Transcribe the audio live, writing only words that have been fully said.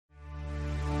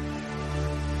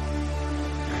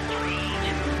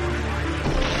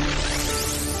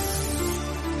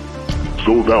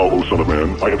So thou, O son of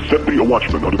man, I have set thee a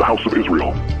watchman unto the house of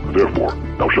Israel. Therefore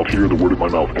thou shalt hear the word of my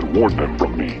mouth, and warn them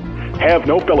from me. Have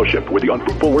no fellowship with the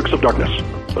unfruitful works of darkness,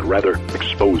 but rather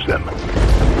expose them.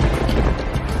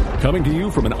 Coming to you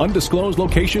from an undisclosed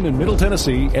location in Middle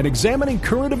Tennessee and examining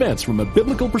current events from a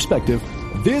biblical perspective,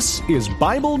 this is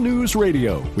Bible News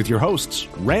Radio with your hosts,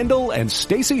 Randall and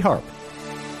Stacy Harp.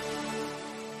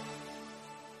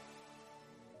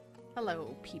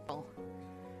 Hello, people.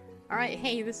 All right,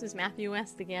 hey, this is Matthew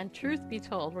West again. Truth be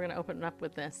told, we're going to open up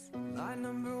with this. Line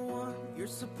number one, you're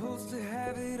supposed to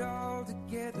have it all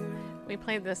together. We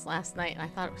played this last night, and I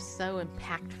thought it was so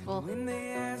impactful. When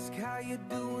they ask how you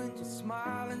doing, just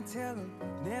smile and tell them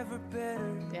never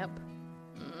better. Yep.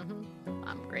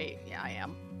 I'm great. Yeah, I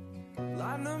am.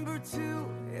 Line number two,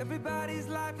 everybody's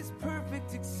life is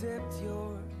perfect except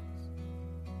yours.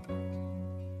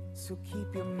 So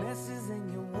keep your messes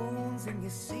and your wounds and your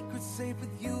secrets safe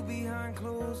with you behind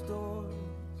closed doors.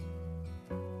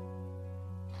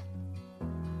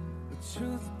 But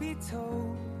truth be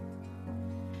told,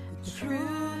 the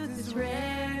truth is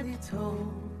rarely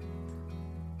told.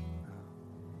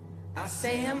 I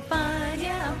say I'm fine,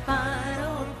 yeah I'm fine,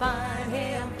 oh I'm fine,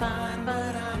 hey I'm fine,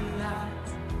 but I'm not.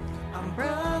 I'm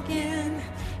broken,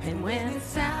 and when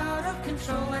it's out of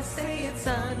control, I say it's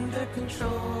under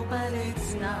control, but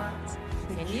it's not,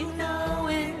 and you know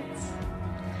it.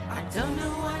 I don't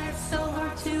know why it's so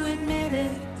hard to admit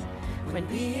it, when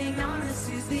being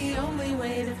honest is the only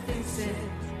way to fix it.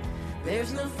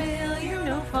 There's no failure,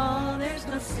 no fall, there's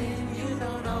no sin you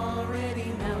don't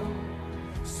already know.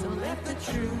 So let the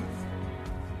truth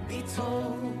be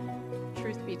told.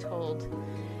 Truth Be Told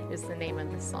is the name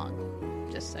of the song,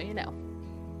 just so you know.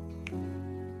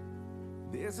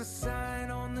 There's a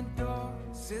sign on the door,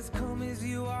 says come as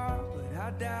you are, but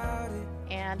I doubt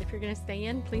it. And if you're going to stay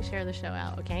in, please share the show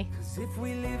out, okay? 'Cause if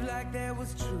we live like that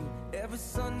was true, every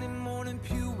Sunday morning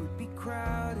pew would be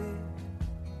crowded.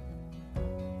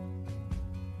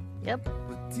 Yep.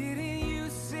 But didn't you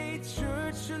say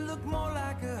church should look more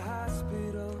like a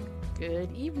hospital?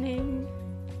 Good evening.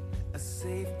 A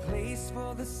safe place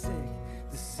for the sick,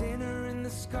 the sinner and the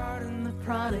scarred and the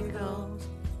prodigals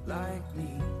like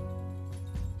me.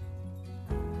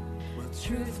 Well,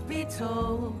 truth be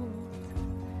told,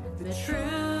 the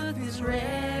truth is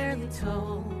rarely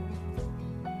told.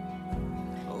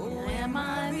 Oh, am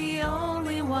I the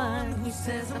only one who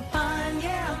says I'm fine,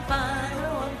 yeah I'm fine,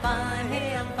 oh I'm fine,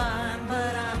 hey I'm fine,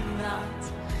 but I'm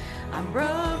not. I'm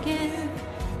broken,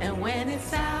 and when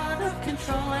it's out of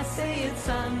control, I say it's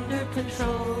under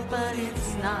control, but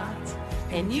it's not,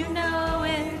 and you know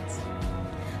it.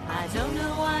 I don't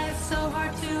know why it's so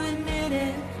hard to admit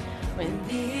it, when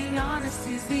being honest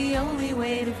is the only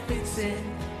way to fix it.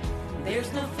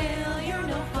 There's no failure,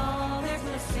 no fall, there's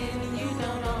no sin you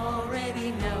don't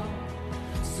already know.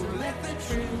 So let the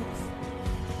truth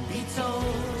be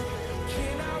told.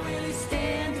 Can I really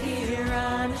stand here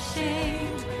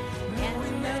unashamed,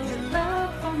 knowing that your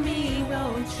love for me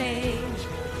won't change?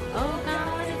 Oh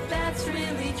God, if that's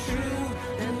really true,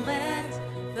 then let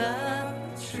the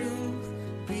truth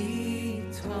be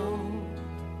told.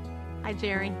 Hi,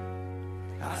 Jerry.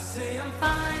 I say I'm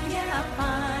fine, yeah I'm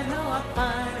fine, oh I'm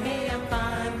fine, hey I'm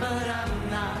fine, but I'm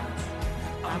not.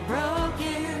 I'm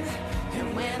broken,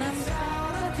 and when I'm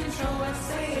out of control, I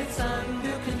say it's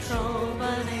under control,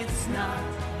 but it's not,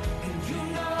 and you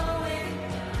know it.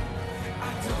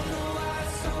 I don't know why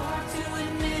it's so hard to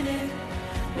admit it,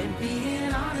 when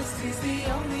being honest is the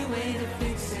only way to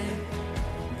fix it.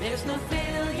 There's no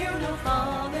failure, no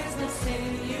fall, there's no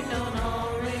sin you don't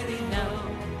already know.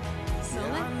 So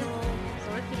let the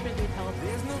Truth Be Told.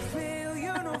 There's no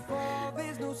failure, no fall,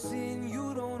 there's no sin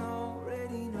you don't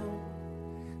already know.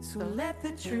 So let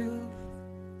the truth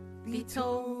be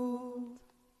told.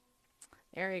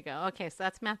 There you go. Okay, so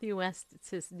that's Matthew West. It's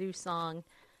his new song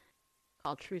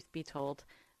called Truth Be Told,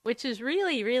 which is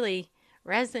really, really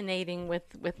resonating with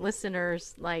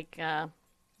listeners like,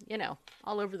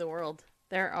 all over the world.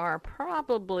 There are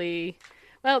probably,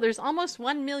 there's almost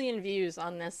 1 million views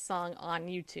on this song on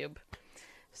YouTube.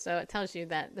 So it tells you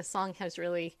that the song has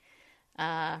really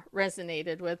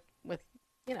resonated with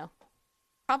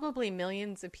probably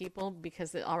millions of people,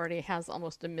 because it already has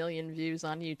almost 1 million views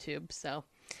on YouTube. So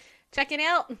check it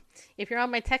out. If you're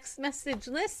on my text message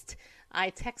list,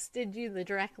 I texted you the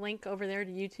direct link over there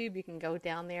to YouTube. You can go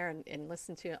down there and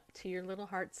listen to your little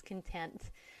heart's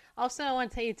content. Also, I want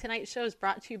to tell you tonight's show is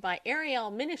brought to you by Ariel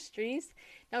Ministries.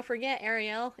 Don't forget,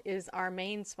 Ariel is our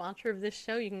main sponsor of this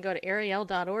show. You can go to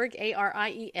ariel.org,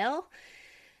 ARIEL.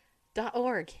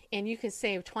 .org, and you can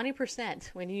save 20%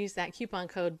 when you use that coupon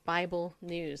code Bible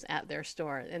News at their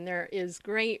store. And there is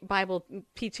great Bible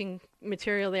teaching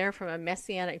material there from a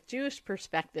Messianic Jewish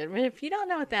perspective. And if you don't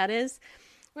know what that is,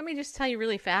 let me just tell you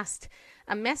really fast.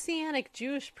 A Messianic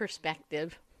Jewish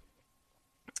perspective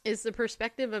is the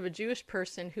perspective of a Jewish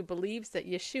person who believes that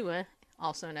Yeshua,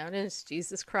 also known as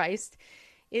Jesus Christ,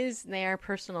 is their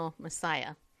personal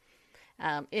Messiah.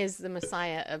 Is the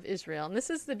Messiah of Israel. And this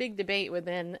is the big debate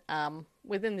within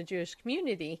the Jewish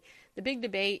community. The big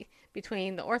debate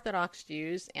between the Orthodox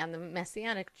Jews and the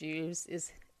Messianic Jews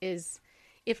is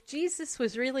if Jesus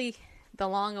was really the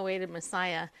long-awaited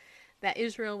Messiah that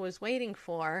Israel was waiting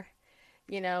for,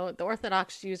 the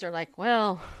Orthodox Jews are like,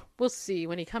 well, we'll see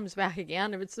when he comes back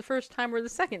again, if it's the first time or the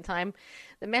second time.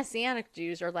 The Messianic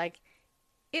Jews are like,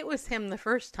 it was him the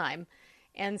first time.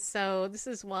 And so this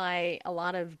is why a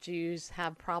lot of Jews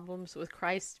have problems with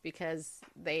Christ, because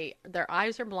their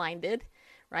eyes are blinded,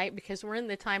 right? Because we're in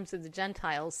the times of the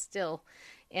Gentiles still.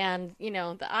 And,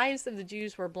 the eyes of the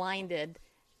Jews were blinded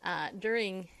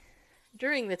during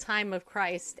the time of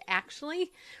Christ,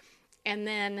 actually. And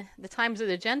then the times of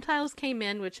the Gentiles came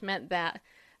in, which meant that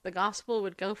the gospel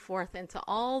would go forth into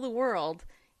all the world,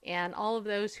 and all of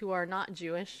those who are not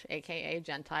Jewish, aka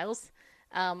Gentiles,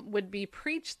 would be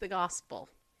preached the gospel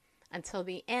until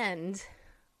the end,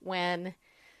 when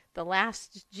the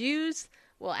last Jews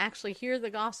will actually hear the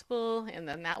gospel, and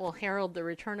then that will herald the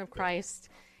return of Christ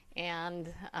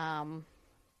and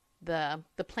the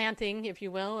planting, if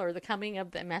you will, or the coming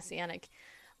of the Messianic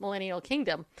millennial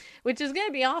kingdom, which is going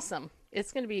to be awesome.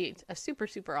 It's going to be a super,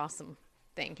 super awesome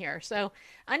thing here. So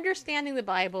understanding the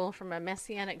Bible from a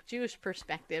Messianic Jewish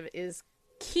perspective is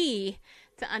key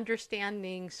to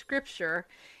understanding Scripture.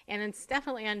 And it's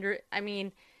definitely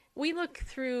we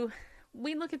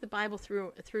look at the Bible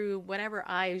through whatever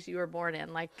eyes you were born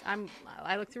in. Like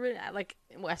I look through it like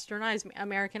Western eyes,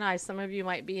 American eyes. Some of you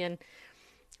might be in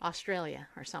Australia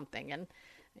or something, and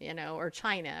or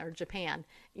China or Japan.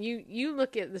 You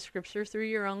look at the Scripture through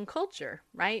your own culture,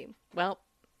 right? Well,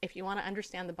 if you want to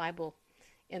understand the Bible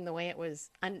in the way it was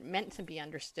meant to be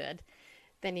understood,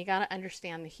 then you got to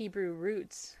understand the Hebrew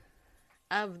roots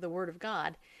of the Word of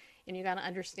God, and you got to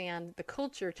understand the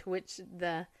culture to which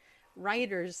the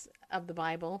writers of the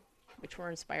Bible, which were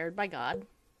inspired by God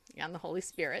and the Holy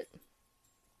Spirit,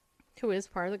 who is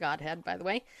part of the Godhead, by the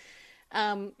way,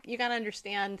 you got to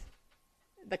understand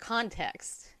the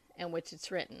context in which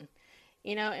it's written.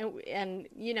 And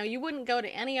you wouldn't go to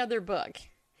any other book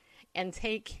and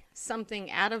take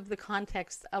something out of the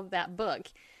context of that book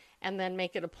and then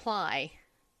make it apply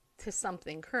to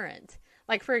something current.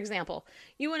 Like, for example,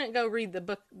 you wouldn't go read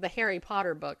the Harry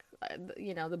Potter book,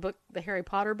 the Harry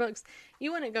Potter books.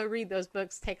 You wouldn't go read those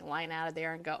books, take a line out of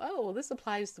there and go, oh, well, this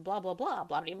applies to blah, blah, blah,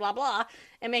 blah, blah, blah, blah,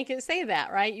 and make it say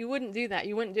that, right? You wouldn't do that.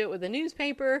 You wouldn't do it with a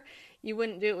newspaper. You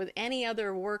wouldn't do it with any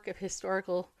other work of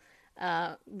historical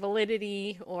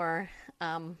validity or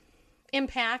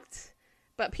impact.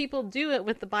 But people do it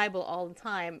with the Bible all the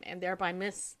time, and thereby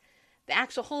miss the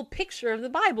actual whole picture of the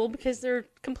Bible because they're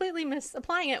completely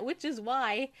misapplying it, which is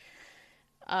why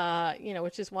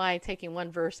taking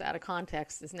one verse out of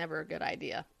context is never a good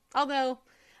idea. Although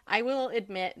I will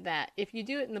admit that if you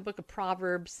do it in the book of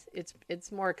Proverbs,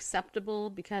 it's more acceptable,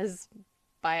 because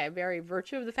by a very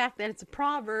virtue of the fact that it's a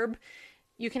proverb,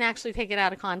 you can actually take it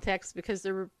out of context, because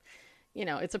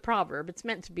it's a proverb. It's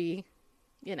meant to be,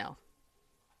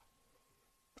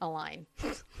 a line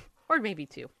or maybe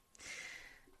two.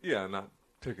 Yeah, not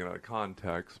taken out of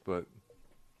context, but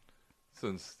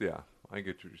since, I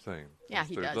get what you're saying. Yeah,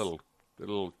 he There's does.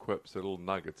 little quips, little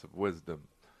nuggets of wisdom,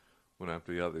 one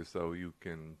after the other, so you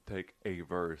can take a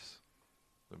verse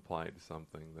and apply it to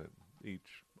something that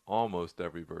almost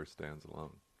every verse stands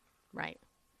alone. Right.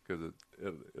 Because it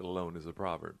alone is a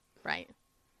proverb. Right.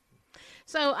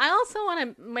 So I also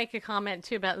want to make a comment,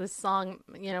 too, about this song,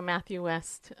 Matthew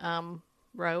West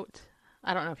wrote.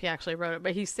 I don't know if he actually wrote it,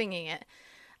 but he's singing it.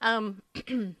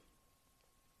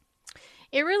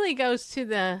 It really goes to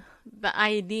the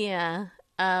idea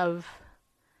of,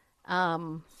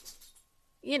 being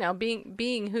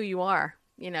who you are,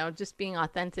 just being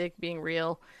authentic, being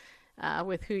real,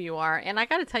 with who you are. And I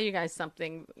got to tell you guys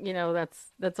something,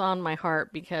 that's on my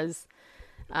heart, because,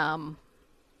 because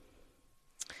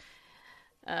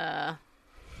I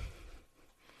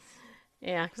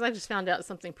just found out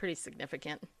something pretty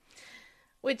significant,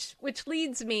 which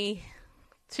leads me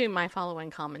to my following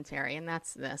commentary, and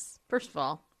that's this. First of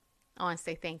all, I want to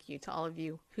say thank you to all of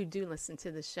you who do listen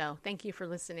to the show. Thank you for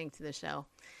listening to the show,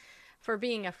 for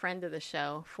being a friend of the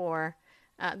show, for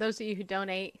those of you who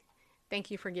donate, thank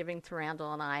you for giving to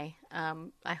Randall and I.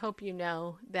 I hope you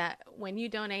know that when you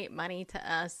donate money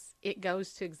to us, it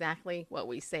goes to exactly what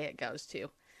we say it goes to.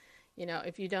 You know,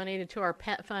 if you donated to our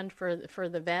pet fund for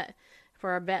the vet,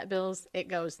 for our vet bills, it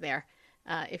goes there.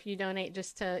 If you donate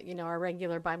just to, our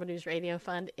regular Bible News Radio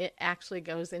fund, it actually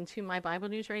goes into my Bible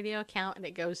News Radio account, and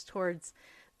it goes towards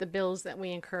the bills that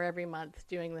we incur every month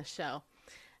doing the show.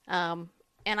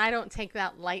 And I don't take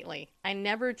that lightly. I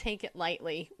never take it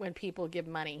lightly when people give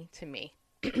money to me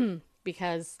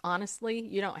because honestly,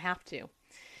 you don't have to.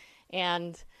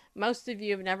 And most of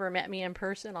you have never met me in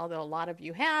person, although a lot of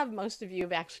you have. Most of you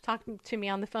have actually talked to me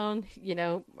on the phone,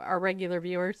 our regular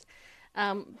viewers.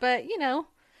 But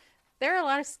there are a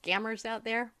lot of scammers out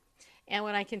there. And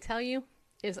what I can tell you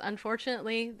is,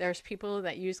 unfortunately, there's people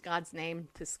that use God's name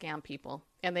to scam people.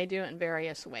 And they do it in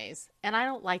various ways. And I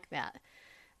don't like that.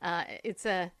 It's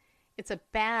a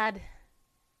bad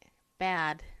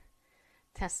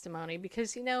testimony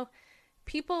because,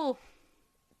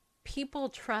 people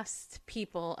trust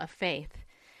people of faith,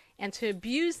 and to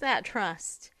abuse that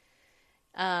trust,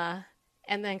 and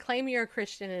then claim you're a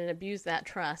Christian and abuse that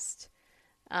trust,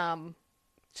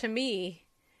 to me,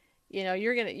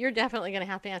 you're definitely gonna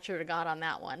have to answer to God on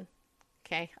that one.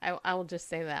 Okay, I will just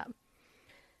say that.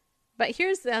 But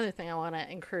here's the other thing I want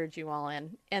to encourage you all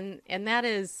in, and that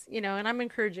is, and I'm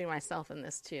encouraging myself in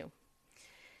this too.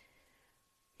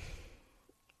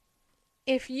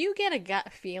 If you get a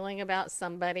gut feeling about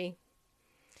somebody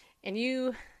and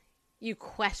you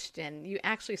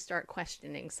actually start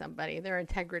questioning somebody, their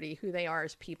integrity, who they are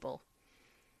as people,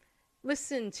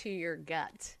 listen to your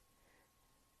gut.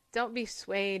 Don't be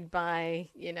swayed by,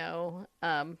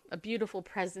 a beautiful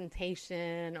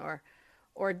presentation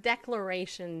or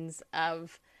declarations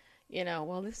of,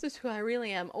 well, this is who I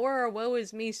really am, or a woe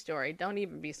is me story. Don't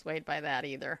even be swayed by that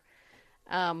either.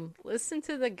 Listen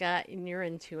to the gut and your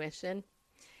intuition.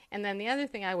 And then the other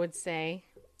thing I would say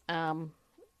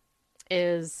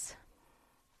is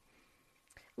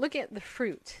look at the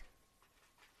fruit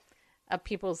of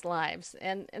people's lives.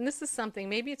 And this is something,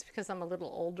 maybe it's because I'm a little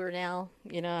older now,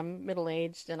 I'm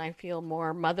middle-aged and I feel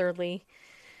more motherly.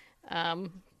 I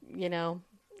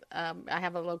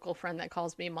have a local friend that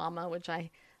calls me mama, which I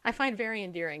find very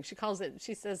endearing. She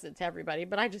says it to everybody,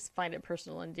 but I just find it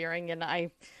personal endearing. And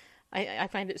I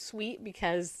find it sweet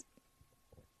because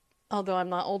although I'm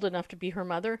not old enough to be her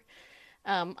mother,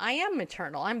 I am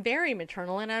maternal. I'm very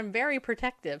maternal and I'm very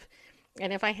protective.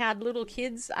 And if I had little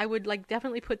kids, I would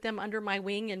definitely put them under my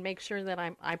wing and make sure that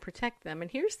I protect them. And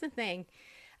here's the thing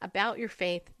about your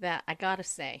faith that I gotta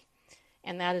say,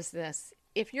 and that is this.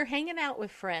 If you're hanging out with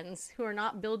friends who are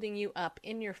not building you up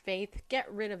in your faith,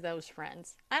 get rid of those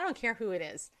friends. I don't care who it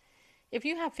is. If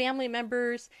you have family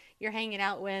members you're hanging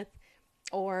out with,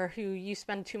 or who you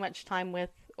spend too much time with,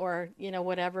 or,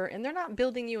 whatever, and they're not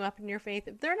building you up in your faith,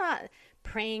 if they're not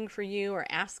praying for you or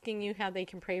asking you how they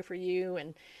can pray for you,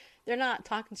 and they're not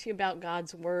talking to you about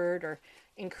God's word or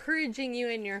encouraging you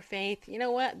in your faith, you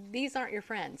know what? These aren't your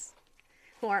friends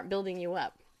who aren't building you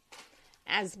up.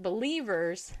 As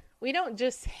believers, we don't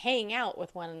just hang out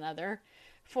with one another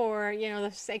for,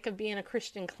 the sake of being a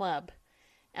Christian club.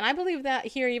 And I believe that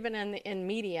here, even in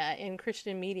media, in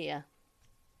Christian media.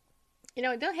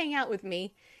 Don't hang out with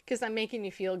me because I'm making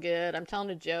you feel good. I'm telling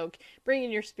a joke, bringing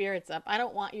your spirits up. I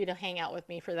don't want you to hang out with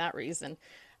me for that reason.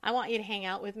 I want you to hang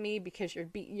out with me because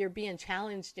you're being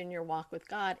challenged in your walk with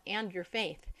God and your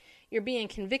faith. You're being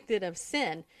convicted of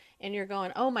sin, and you're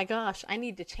going, oh my gosh, I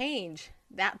need to change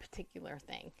that particular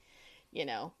thing.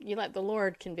 You let the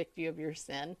Lord convict you of your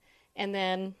sin, and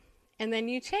then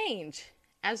you change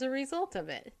as a result of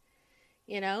it.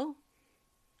 There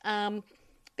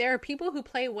are people who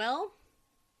play well.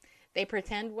 They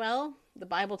pretend well. The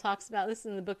Bible talks about this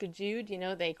in the book of Jude.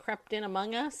 They crept in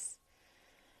among us.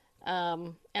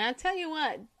 And I tell you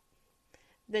what,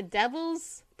 the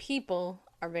devil's people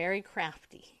are very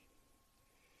crafty.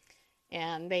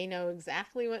 And they know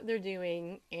exactly what they're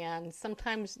doing. And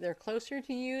sometimes they're closer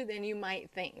to you than you might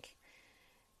think.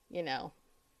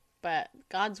 But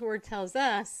God's word tells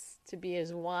us to be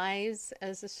as wise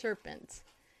as a serpent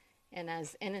and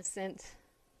as innocent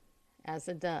as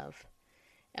a dove.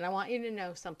 And I want you to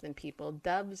know something, people.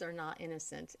 Doves are not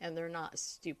innocent, and they're not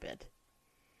stupid.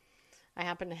 I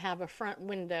happen to have a front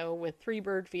window with 3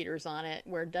 bird feeders on it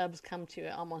where doves come to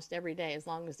it almost every day as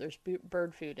long as there's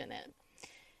bird food in it.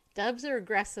 Doves are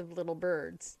aggressive little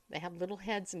birds. They have little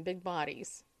heads and big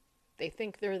bodies. They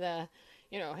think they're the,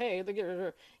 hey, look at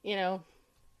her,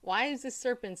 why is this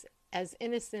serpent as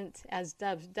innocent as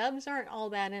doves? Doves aren't all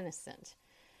that innocent.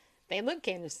 They look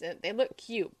innocent. They look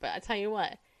cute. But I tell you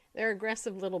what, they're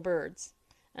aggressive little birds.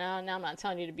 Now I'm not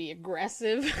telling you to be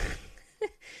aggressive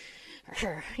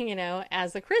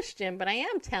as a Christian, but I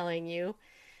am telling you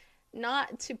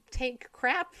not to take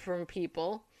crap from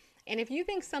people. And if you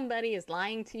think somebody is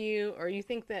lying to you, or you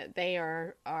think that they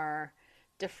are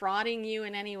defrauding you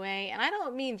in any way, and I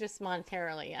don't mean just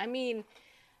monetarily.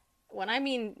 When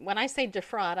I say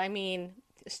defraud, I mean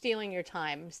stealing your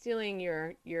time, stealing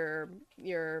your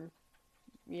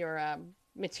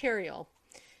material,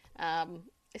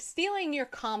 stealing your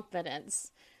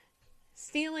confidence,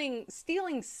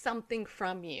 stealing something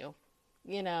from you,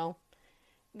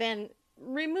 then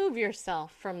remove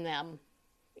yourself from them.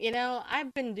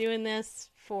 I've been doing this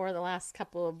for the last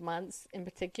couple of months in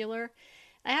particular.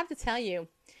 I have to tell you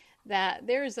that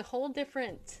there is a whole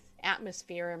different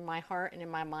atmosphere in my heart and in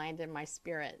my mind and my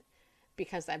spirit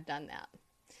because I've done that.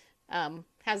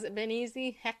 Has it been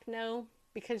easy? Heck no.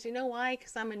 Because you know why?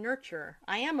 Because I'm a nurturer.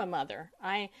 I am a mother.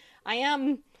 I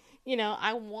am,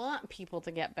 I want people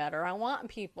to get better. I want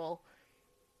people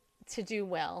to do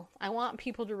well. I want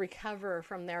people to recover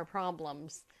from their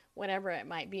problems, whatever it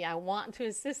might be. I want to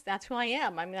assist. That's who I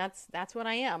am. That's what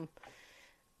I am.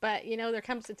 But, there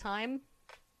comes a time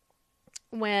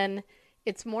when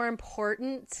it's more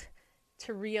important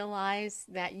to realize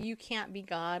that you can't be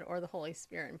God or the Holy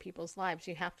Spirit in people's lives.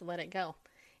 You have to let it go.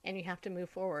 And you have to move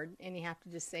forward. And you have to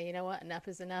just say, you know what? Enough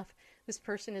is enough. This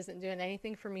person isn't doing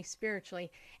anything for me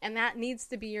spiritually. And that needs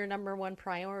to be your number one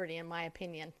priority, in my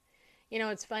opinion.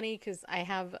 It's funny because I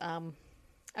have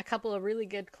a couple of really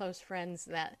good close friends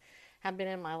that have been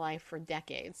in my life for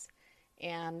decades.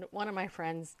 And one of my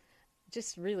friends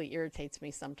just really irritates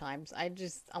me sometimes. I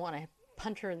want to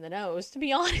punch her in the nose, to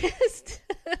be honest.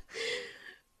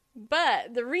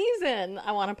 But the reason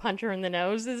I want to punch her in the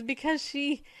nose is because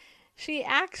she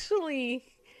actually,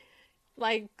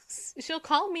 she'll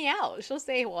call me out. She'll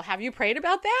say, well, have you prayed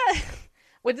about that?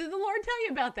 What did the Lord tell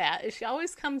you about that? She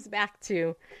always comes back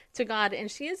to God, and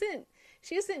she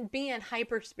isn't being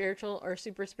hyper spiritual or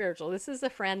super spiritual. This is a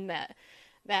friend that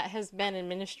has been in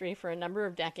ministry for a number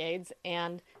of decades,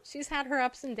 and she's had her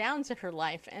ups and downs in her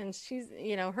life, and she's,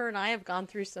 her and I have gone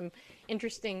through some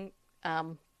interesting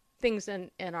things in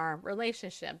our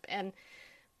relationship.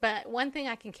 But one thing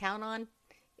I can count on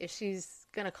is she's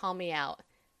going to call me out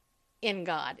in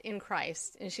God, in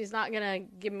Christ, and she's not going to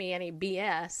give me any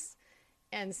BS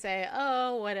and say,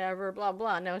 oh, whatever, blah,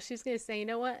 blah. No, she's going to say, you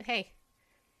know what? Hey,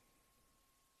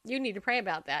 you need to pray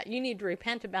about that. You need to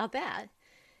repent about that.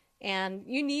 And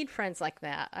you need friends like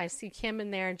that. I see Kim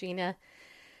in there, Gina,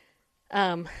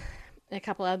 a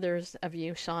couple others of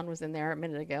you. Sean was in there a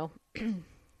minute ago.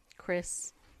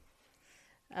 Chris.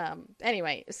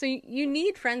 Anyway, so you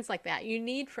need friends like that. You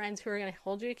need friends who are going to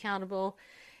hold you accountable,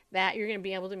 that you're going to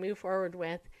be able to move forward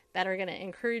with, that are going to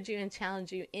encourage you and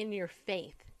challenge you in your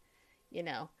faith.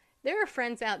 There are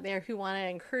friends out there who want to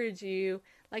encourage you,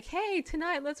 like, hey,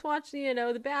 tonight let's watch, The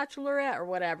Bachelorette or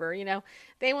whatever.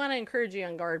 They want to encourage you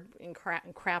on guard and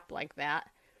crap like that.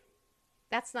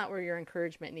 That's not where your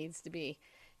encouragement needs to be.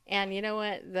 And you know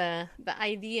what? The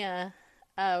idea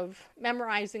of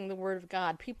memorizing the Word of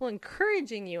God, people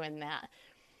encouraging you in that.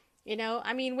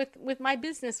 With my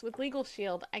business, with Legal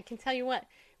Shield, I can tell you what,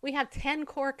 we have 10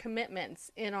 core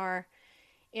commitments in our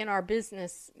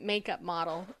business makeup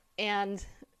model. And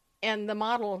the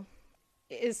model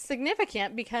is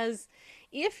significant because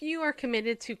if you are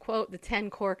committed to, quote, the 10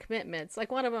 core commitments,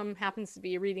 like one of them happens to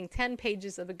be reading 10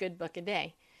 pages of a good book a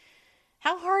day.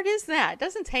 How hard is that? It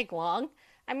doesn't take long.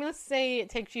 Let's say it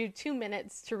takes you 2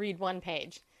 minutes to read one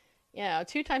page.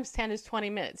 2 times 10 is 20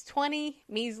 minutes. 20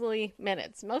 measly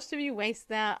minutes. Most of you waste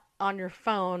that on your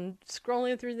phone,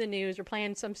 scrolling through the news or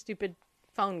playing some stupid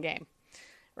phone game,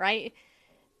 right?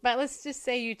 But let's just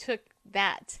say you took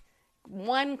that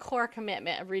one core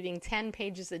commitment of reading 10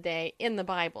 pages a day in the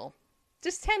Bible.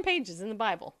 Just 10 pages in the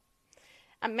Bible.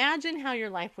 Imagine how your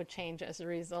life would change as a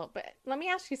result. But let me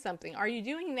ask you something. Are you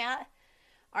doing that?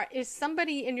 Is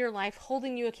somebody in your life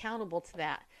holding you accountable to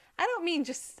that? I don't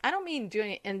mean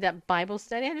doing it in that Bible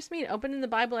study. I just mean opening the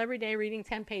Bible every day, reading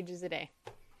 10 pages a day.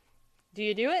 Do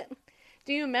you do it?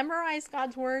 Do you memorize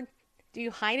God's Word? Do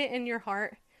you hide it in your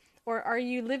heart? Or are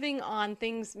you living on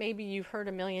things maybe you've heard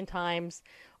a million times,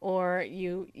 or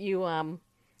you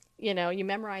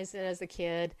memorized it as a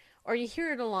kid, or you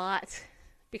hear it a lot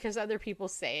because other people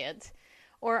say it?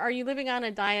 Or are you living on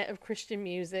a diet of Christian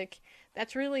music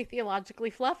that's really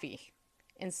theologically fluffy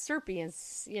and syrupy and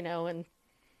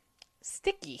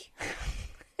sticky,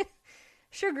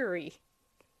 sugary,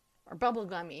 or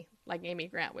bubblegummy, like Amy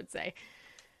Grant would say?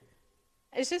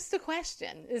 It's just a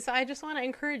question. I just want to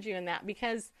encourage you in that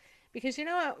because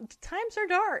times are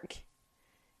dark.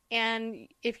 And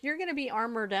if you're going to be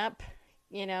armored up,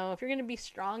 You know, if you're going to be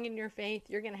strong in your faith,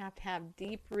 you're going to have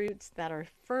deep roots that are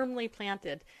firmly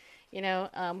planted. You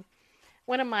know,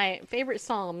 one of my favorite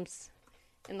Psalms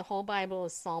in the whole Bible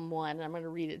is Psalm 1. And I'm going to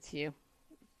read it to you.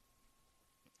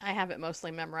 I have it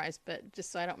mostly memorized, but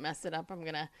just so I don't mess it up, I'm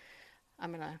going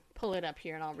to pull it up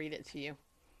here and I'll read it to you.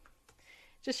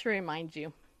 Just to remind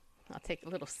you. I'll take a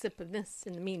little sip of this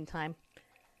in the meantime.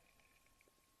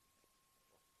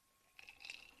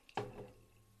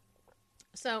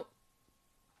 So,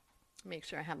 make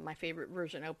sure I have my favorite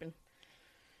version open.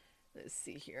 Let's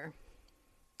see here.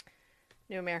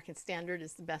 New American Standard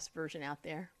is the best version out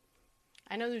there.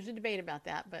 I know there's a debate about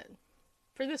that, but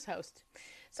for this host.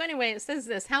 So anyway, it says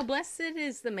this: how blessed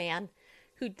is the man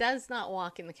who does not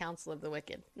walk in the counsel of the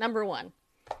wicked. Number one,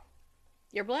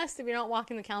 you're blessed if you don't walk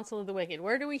in the counsel of the wicked.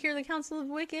 Where do we hear the counsel of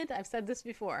the wicked? I've said this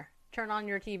before. Turn on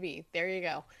your TV. There you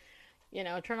go. You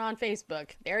know, turn on Facebook.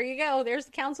 There you go. There's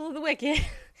the counsel of the wicked.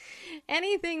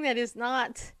 Anything that is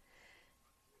not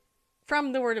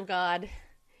from the Word of God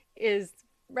is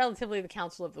relatively the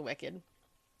counsel of the wicked,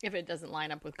 if it doesn't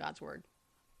line up with God's Word.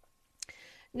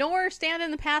 Nor stand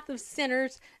in the path of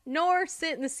sinners, nor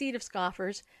sit in the seat of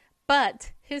scoffers,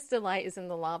 but his delight is in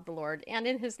the law of the Lord, and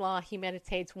in his law he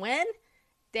meditates when?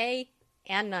 Day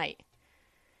and night.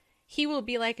 He will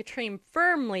be like a tree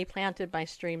firmly planted by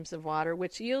streams of water,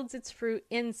 which yields its fruit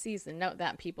in season. Note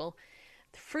that, people.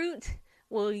 The fruit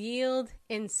will yield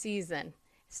in season.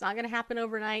 It's not going to happen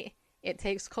overnight. It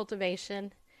takes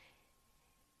cultivation.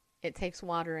 It takes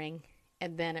watering.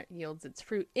 And then it yields its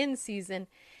fruit in season.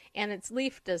 And its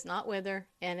leaf does not wither.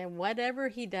 And in whatever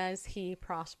he does, he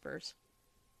prospers.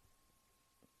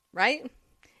 Right?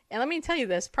 And let me tell you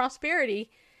this. Prosperity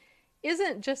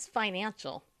isn't just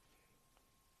financial.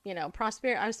 You know,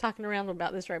 prosperity, I was talking around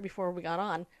about this right before we got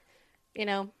on. You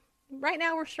know, right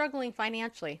now we're struggling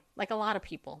financially, like a lot of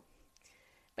people.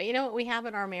 But you know what we have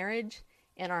in our marriage,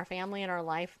 in our family, in our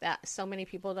life that so many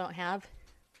people don't have?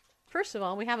 First of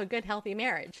all, we have a good, healthy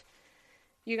marriage.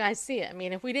 You guys see it. I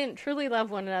mean, if we didn't truly love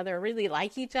one another, really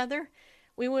like each other,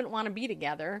 we wouldn't want to be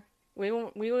together. We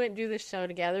wouldn't do this show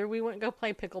together. We wouldn't go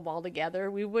play pickleball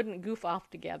together. We wouldn't goof off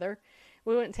together.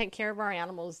 We wouldn't take care of our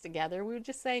animals together. We would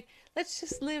just say, let's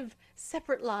just live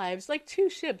separate lives, like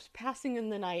two ships passing in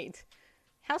the night.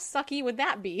 How sucky would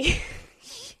that be?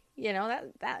 You know,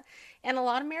 that, and a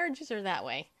lot of marriages are that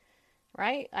way,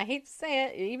 right? I hate to say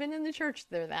it, even in the church,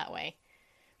 they're that way,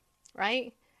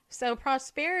 right? So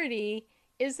prosperity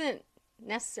isn't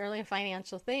necessarily a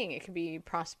financial thing. It could be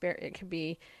it could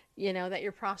be, you know, that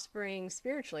you're prospering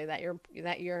spiritually, that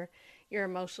you're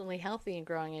emotionally healthy and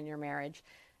growing in your marriage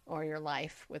or your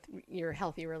life with your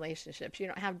healthy relationships. You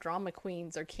don't have drama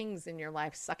queens or kings in your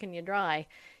life sucking you dry,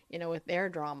 you know, with their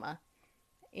drama,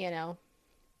 you know.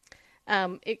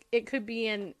 It could be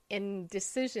in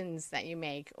decisions that you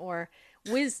make, or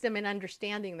wisdom and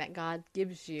understanding that God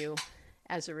gives you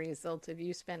as a result of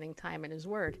you spending time in his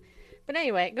word. But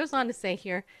anyway, it goes on to say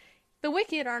here, the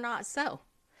wicked are not so,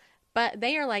 but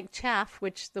they are like chaff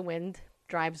which the wind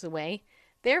drives away.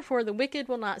 Therefore the wicked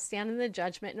will not stand in the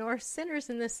judgment, nor sinners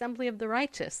in the assembly of the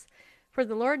righteous. For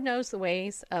the Lord knows the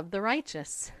ways of the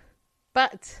righteous,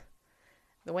 but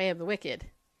the way of the wicked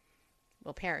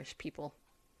will perish, people.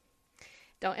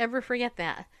 Don't ever forget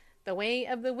that. The way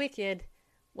of the wicked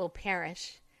will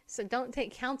perish. So don't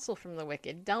take counsel from the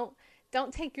wicked. Don't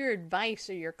take your advice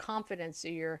or your confidence or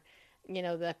your, you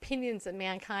know, the opinions of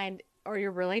mankind or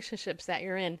your relationships that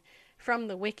you're in from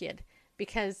the wicked,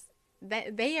 because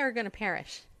they are going to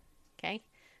perish. Okay?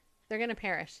 They're going to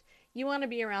perish. You want to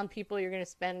be around people you're going to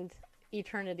spend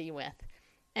eternity with.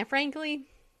 And frankly,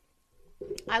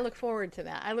 I look forward to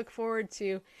that. I look forward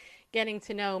to getting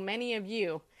to know many of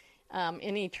you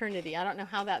in eternity. I don't know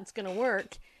how that's going to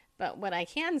work, but what I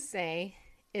can say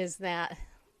is that,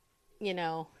 you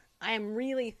know, I am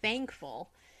really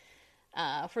thankful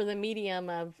for the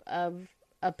medium of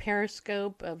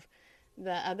Periscope, of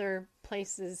the other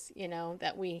places, you know,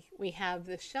 that we have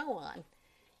this show on.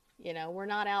 You know, we're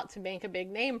not out to make a big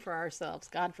name for ourselves,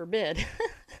 God forbid.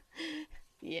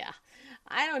 Yeah,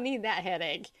 I don't need that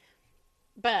headache.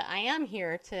 But I am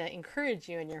here to encourage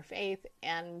you in your faith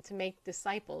and to make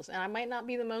disciples. And I might not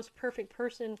be the most perfect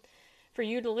person for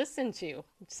you to listen to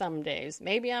some days.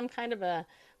 Maybe I'm kind of a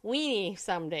weenie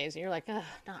some days. And you're like, ugh,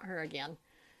 not her again.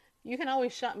 You can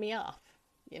always shut me off,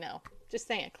 you know. Just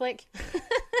saying, click.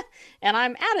 And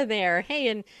I'm out of there.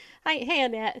 Hey,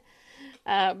 Annette.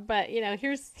 But, you know,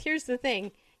 here's the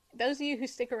thing. Those of you who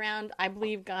stick around, I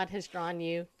believe God has drawn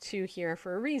you to here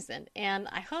for a reason. And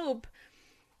I hope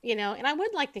And I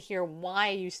would like to hear why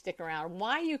you stick around,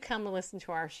 why you come and listen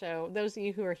to our show. Those of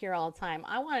you who are here all the time,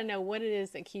 I want to know what it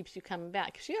is that keeps you coming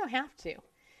back, because you don't have to,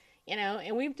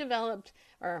 and we've developed,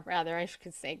 or rather I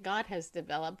should say God has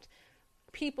developed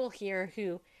people here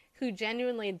who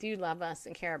genuinely do love us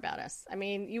and care about us. I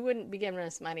mean, you wouldn't be giving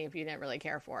us money if you didn't really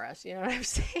care for us. You know what I'm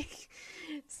saying?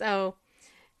 So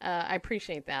I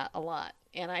appreciate that a lot.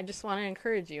 And I just want to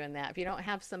encourage you in that. If you don't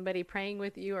have somebody praying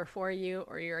with you or for you,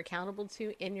 or you're accountable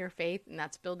to in your faith, and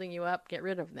that's building you up, get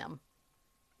rid of them.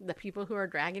 The people who are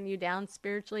dragging you down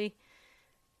spiritually,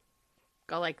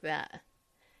 go like that.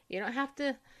 You don't have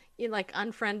to,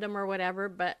 unfriend them or whatever,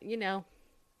 but,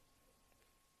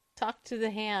 talk to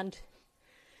the hand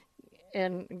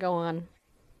and go on.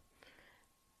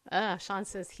 Sean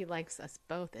says he likes us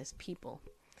both as people.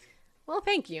 Well,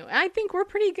 thank you. I think we're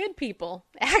pretty good people,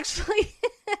 actually.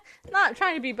 Not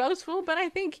trying to be boastful, but I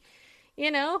think,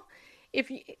 here's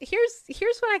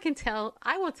what I can tell.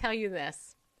 I will tell you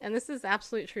this, and this is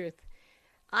absolute truth.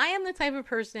 I am the type of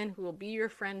person who will be your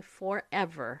friend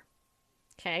forever.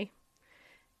 Okay?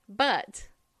 But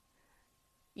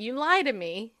you lie to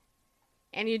me,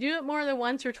 and you do it more than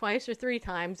once or twice or 3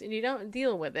 times, and you don't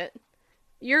deal with it,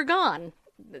 you're gone.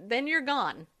 Then you're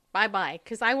gone. Bye-bye.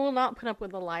 Because I will not put up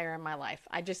with a liar in my life.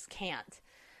 I just can't.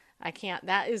 I can't.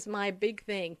 That is my big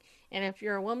thing. And if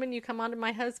you're a woman, you come on to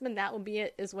my husband, that will be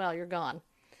it as well. You're gone.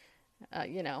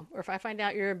 Or if I find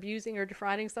out you're abusing or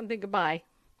defrauding something, goodbye.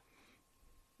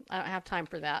 I don't have time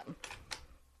for that.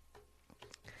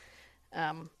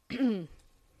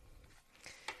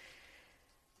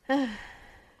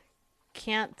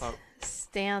 Can't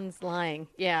stand lying.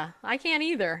 Yeah, I can't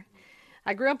either.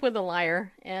 I grew up with a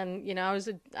liar, and I was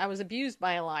abused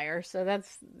by a liar. So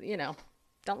that's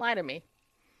don't lie to me.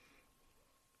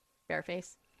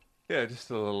 Bareface. Yeah,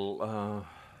 just a little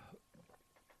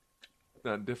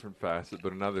not a different facet,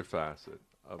 but another facet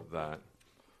of that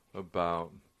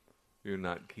about you're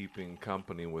not keeping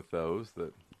company with those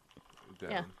that.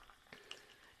 Yeah.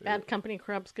 Bad company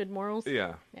corrupts good morals.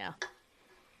 Yeah. Yeah.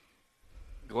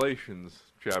 Galatians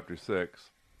chapter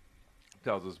 6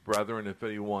 tells us, brethren, if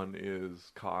anyone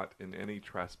is caught in any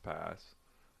trespass,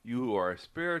 you who are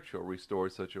spiritual, restore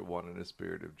such a one in a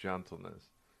spirit of gentleness,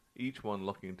 each one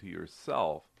looking to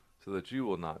yourself, so that you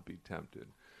will not be tempted.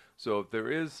 So if there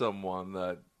is someone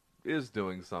that is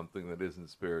doing something that isn't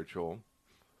spiritual,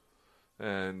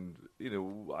 and,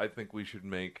 I think we should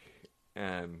make,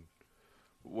 and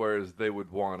whereas they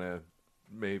would want to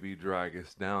maybe drag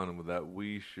us down, and with that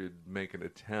we should make an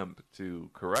attempt to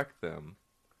correct them,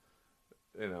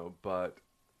 but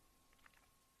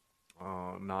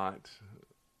not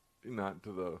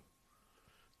to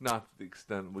the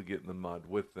extent we get in the mud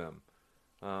with them.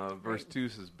 Verse 2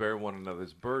 says, bear one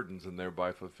another's burdens and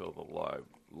thereby fulfill the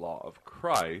law of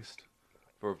Christ.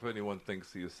 For if anyone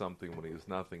thinks he is something when he is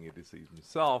nothing, he deceives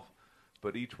himself.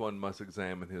 But each one must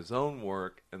examine his own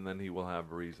work, and then he will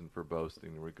have reason for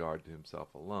boasting in regard to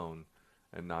himself alone,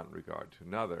 and not in regard to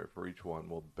another, for each one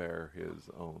will bear his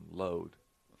own load.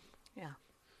 Yeah.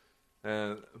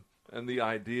 And the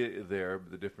idea there,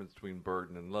 the difference between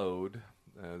burden and load,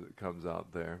 as it comes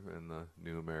out there in the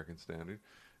New American Standard,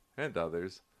 and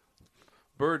others,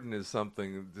 burden is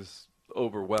something just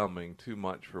overwhelming, too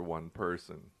much for one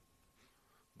person.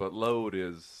 But load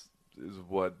is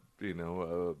what,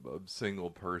 a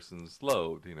single person's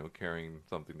load, carrying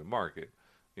something to market.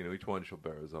 Each one shall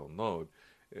bear his own load.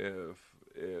 If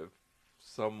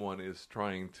someone is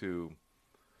trying to,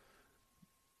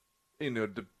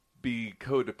 to be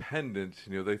codependent,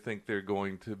 they think they're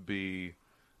going to be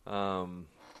in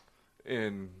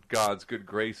God's good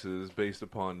graces based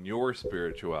upon your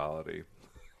spirituality.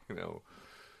 Well,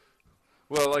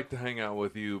 I like to hang out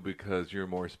with you because you're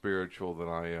more spiritual than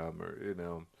I am,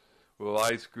 or, well,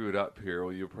 I screwed up here.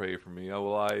 Will you pray for me? Oh,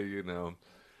 well,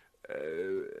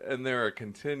 and they're a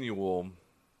continually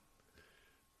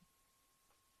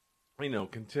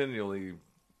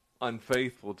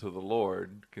unfaithful to the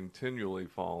Lord, continually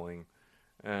falling,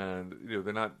 and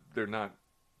they're not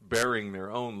bearing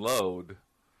their own load,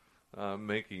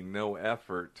 making no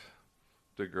effort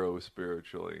to grow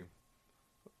spiritually.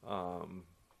 Then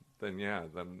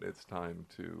it's time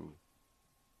to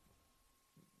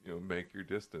make your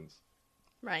distance.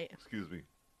 Right. Excuse me.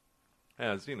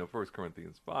 As 1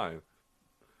 Corinthians 5,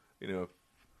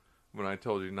 when I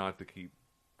told you not to keep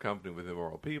company with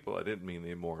immoral people, I didn't mean the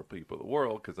immoral people of the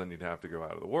world, because then you'd have to go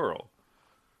out of the world.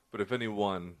 But if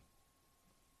anyone,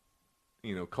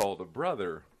 called a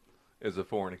brother is a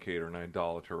fornicator, an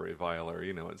idolater, a reviler,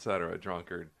 etc., a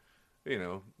drunkard,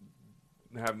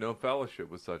 have no fellowship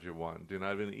with such a one. Do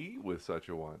not even eat with such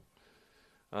a one.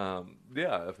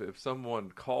 Yeah, if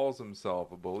someone calls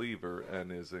himself a believer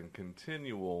and is in a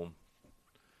continual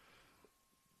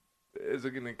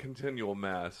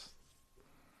mess,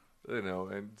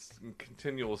 and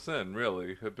continual sin,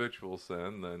 really habitual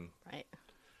sin, then Right.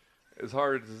 as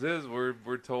hard as it is,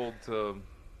 we're told to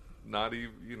not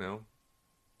even,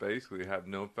 basically have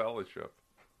no fellowship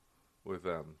with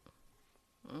them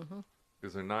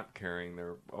because they're not carrying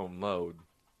their own load.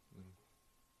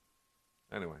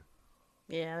 Anyway.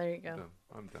 Yeah, there you go.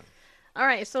 I'm done. All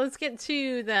right, so let's get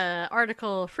to the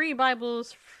article. Free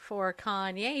Bibles for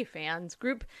Kanye fans.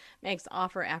 Group makes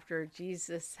offer after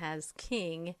Jesus has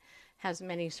King, has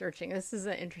many searching. This is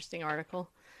an interesting article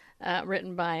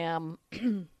written by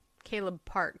Caleb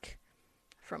Park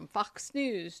from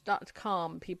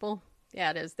foxnews.com, people.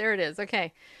 Yeah, it is. There it is.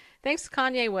 Okay. Thanks to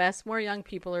Kanye West, more young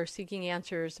people are seeking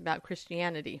answers about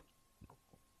Christianity.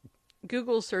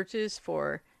 Google searches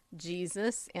for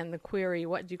Jesus and the query,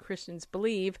 "What do Christians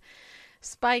believe?"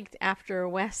 spiked after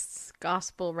West's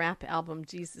gospel rap album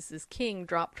Jesus is King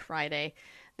dropped Friday.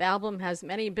 The album has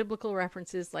many biblical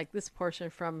references like this portion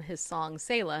from his song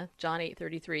Selah, John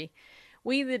 8:33.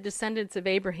 "We the descendants of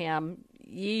Abraham,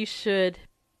 ye should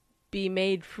be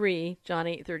made free," John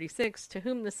 8:36. "To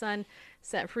whom the Son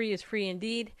set free is free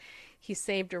indeed. He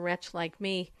saved a wretch like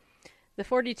me." The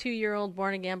 42-year-old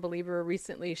born-again believer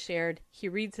recently shared he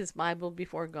reads his Bible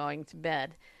before going to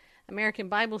bed. American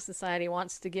Bible Society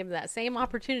wants to give that same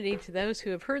opportunity to those who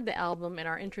have heard the album and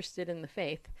are interested in the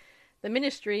faith. The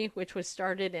ministry, which was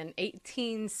started in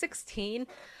 1816,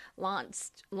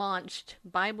 launched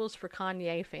Bibles for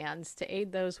Kanye fans to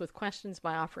aid those with questions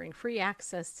by offering free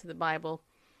access to the Bible,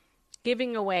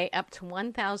 giving away up to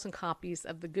 1,000 copies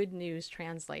of the Good News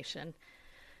translation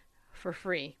for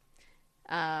free.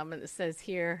 It says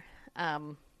here,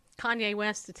 Kanye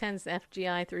West attends the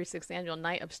FGI 36th Annual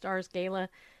Night of Stars Gala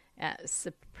at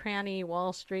Soprani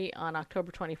Wall Street on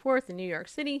October 24th in New York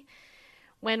City.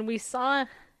 "When we saw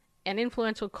an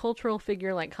influential cultural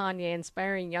figure like Kanye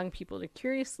inspiring young people to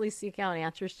curiously seek out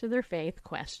answers to their faith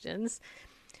questions,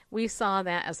 we saw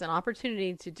that as an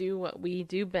opportunity to do what we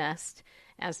do best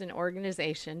as an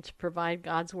organization, to provide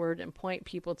God's Word and point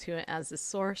people to it as a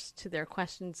source to their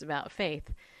questions about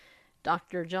faith."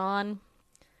 Dr. John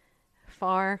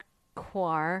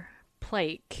Farquhar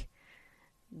Plake,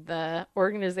 the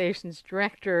organization's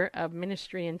director of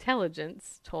ministry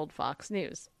intelligence, told Fox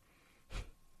News.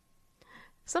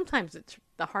 Sometimes it's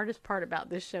the hardest part about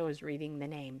this show is reading the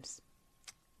names.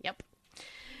 Yep.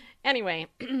 Anyway,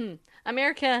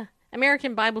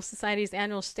 American Bible Society's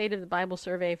annual State of the Bible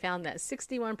survey found that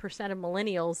 61% of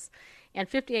millennials and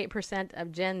 58%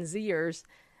 of Gen Zers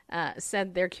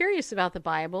said they're curious about the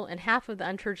Bible, and half of the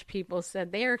unchurched people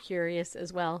said they are curious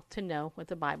as well to know what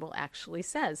the Bible actually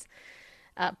says.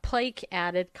 Plake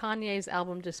added, "Kanye's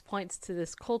album just points to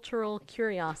this cultural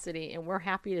curiosity, and we're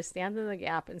happy to stand in the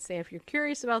gap and say if you're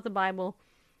curious about the Bible,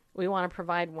 we want to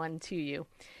provide one to you.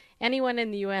 Anyone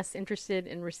in the U.S. interested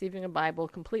in receiving a Bible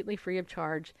completely free of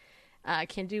charge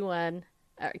can do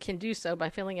so by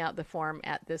filling out the form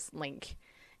at this link."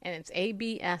 And it's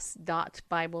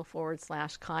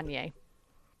abs.bible/Kanye.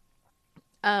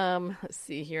 Let's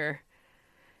see here.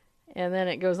 And then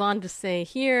it goes on to say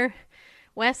here,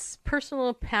 West's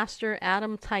personal pastor,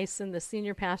 Adam Tyson, the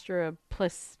senior pastor of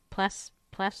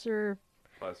Placerita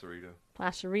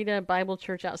Bible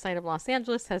Church outside of Los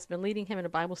Angeles, has been leading him in a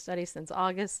Bible study since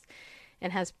August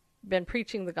and has been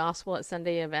preaching the gospel at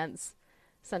Sunday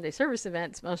service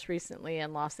events, most recently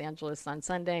in Los Angeles on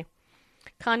Sunday.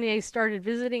 Kanye started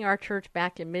visiting our church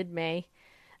back in mid-May.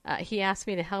 He asked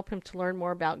me to help him to learn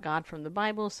more about God from the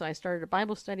Bible, so I started a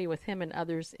Bible study with him and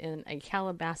others in a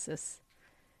Calabasas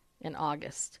in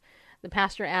August. The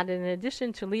pastor added, "In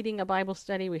addition to leading a Bible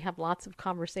study, we have lots of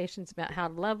conversations about how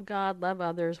to love God, love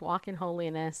others, walk in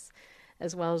holiness,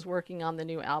 as well as working on the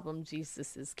new album,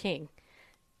 Jesus is King."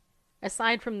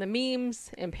 Aside from the memes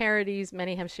and parodies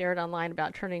many have shared online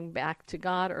about turning back to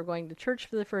God or going to church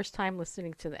for the first time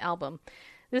listening to the album,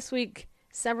 this week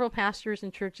several pastors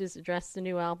and churches addressed the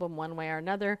new album one way or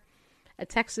another. A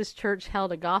Texas church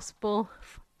held a Gospel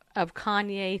of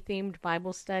Kanye-themed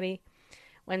Bible study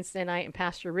Wednesday night, and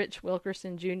Pastor Rich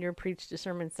Wilkerson Jr. preached a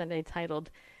sermon Sunday titled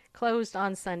 "Closed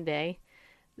on Sunday,"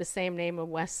 the same name of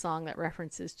West's song that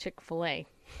references Chick-fil-A.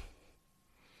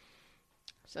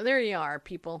 So there you are,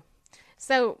 people.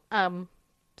 And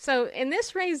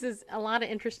this raises a lot of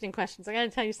interesting questions. I got to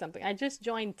tell you something. I just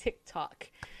joined TikTok,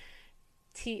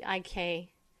 TikTok,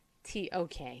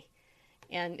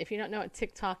 and if you don't know what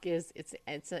TikTok is,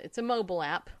 it's a mobile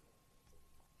app,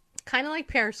 kind of like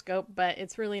Periscope, but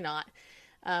it's really not.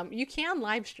 You can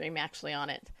live stream actually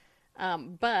on it,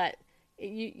 but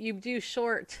you do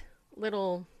short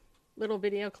little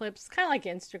video clips, kind of like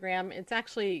Instagram. It's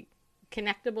actually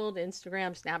connectable to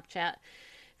Instagram, Snapchat,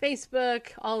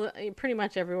 Facebook, pretty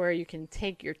much everywhere. You can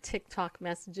take your TikTok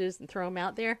messages and throw them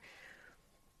out there.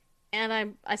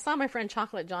 And I saw my friend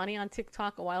Chocolate Johnny on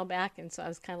TikTok a while back, and so I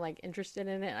was kind of like interested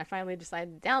in it, and I finally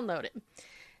decided to download it.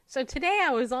 So today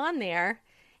I was on there,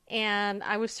 and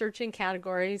I was searching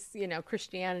categories,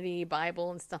 Christianity,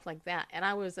 Bible, and stuff like that. And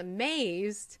I was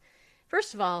amazed.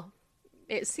 First of all,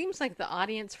 it seems like the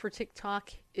audience for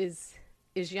TikTok is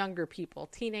younger people,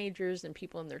 teenagers and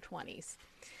people in their 20s.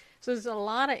 So there's a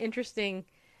lot of interesting,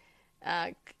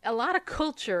 a lot of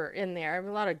culture in there,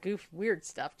 a lot of weird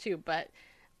stuff too. But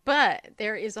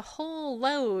there is a whole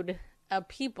load of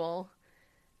people,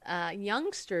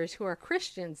 youngsters who are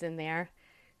Christians in there,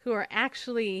 who are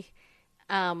actually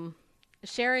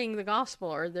sharing the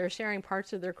gospel, or they're sharing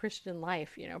parts of their Christian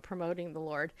life, promoting the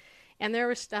Lord. And there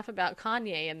was stuff about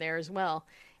Kanye in there as well.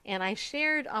 And I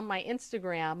shared on my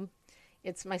Instagram,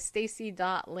 it's my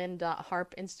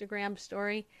stacy.lynn.harp Instagram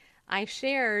story. I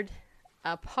shared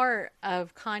a part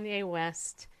of Kanye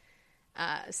West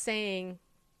answering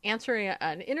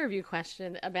an interview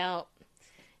question about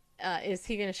is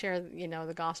he going to share,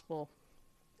 the gospel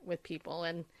with people.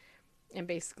 And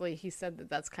basically he said that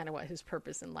that's kind of what his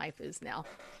purpose in life is now.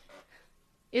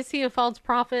 Is he a false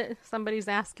prophet? Somebody's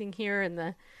asking here in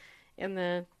the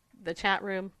chat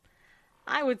room.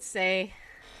 I would say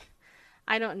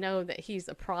I don't know that he's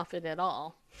a prophet at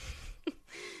all.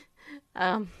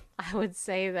 I would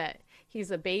say that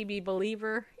he's a baby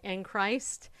believer in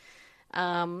Christ,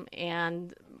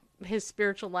 and his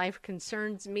spiritual life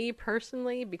concerns me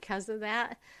personally because of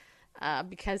that.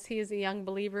 Because he is a young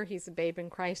believer, he's a babe in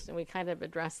Christ, and we kind of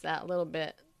addressed that a little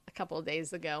bit a couple of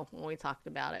days ago when we talked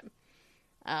about it.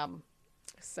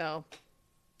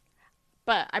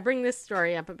 But I bring this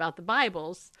story up about the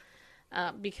Bibles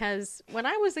because when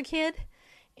I was a kid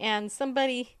and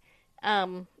somebody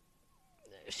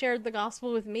shared the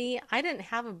gospel with me, I didn't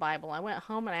have a Bible. I went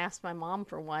home and I asked my mom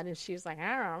for one, and she was like,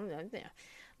 I don't know, I'm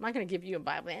not going to give you a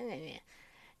Bible.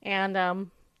 And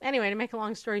anyway, to make a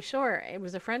long story short, it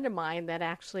was a friend of mine that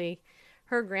actually,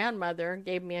 her grandmother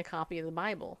gave me a copy of the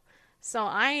Bible. So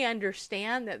I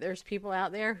understand that there's people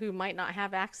out there who might not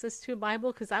have access to a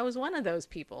Bible, because I was one of those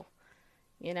people,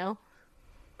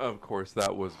 Of course,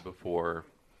 that was before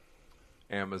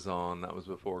Amazon. That was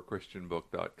before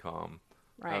ChristianBook.com.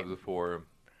 Right. That was before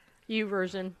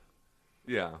YouVersion.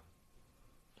 Yeah.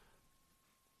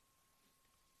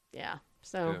 Yeah.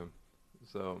 So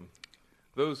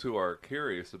those who are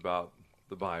curious about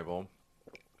the Bible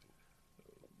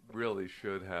really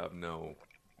should have no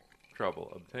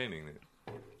trouble obtaining it,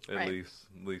 at least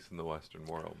in the Western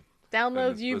world.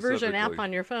 Download the YouVersion app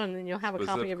on your phone, and you'll have a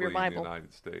copy of your Bible. In the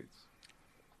United States.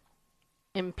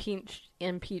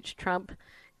 Impeach Trump.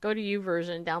 Go to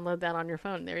YouVersion, download that on your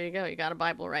phone. There you go. You got a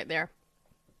Bible right there.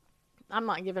 I'm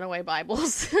not giving away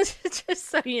Bibles, just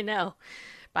so you know.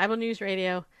 Bible News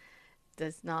Radio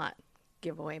does not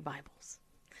give away Bibles.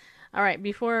 All right,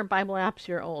 before Bible apps,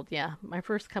 you're old. Yeah, my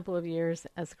first couple of years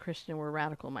as a Christian were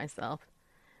radical myself.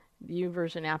 The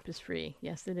YouVersion app is free.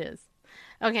 Yes, it is.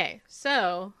 Okay,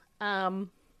 so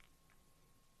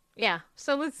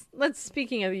so let's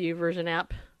speaking of the YouVersion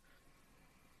app.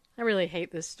 I really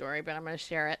hate this story, but I'm going to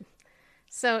share it.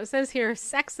 So it says here,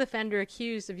 sex offender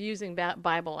accused of using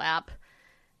Bible app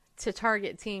to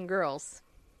target teen girls.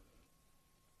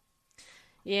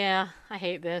 Yeah, I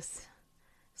hate this.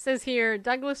 It says here,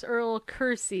 Douglas Earl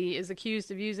Kersey is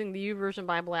accused of using the YouVersion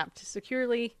Bible app to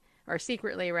secretly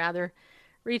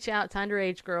reach out to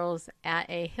underage girls at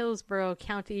a Hillsborough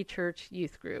County Church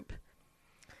youth group.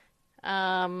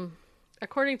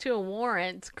 According to a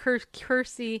warrant,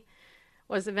 Kersey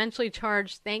was eventually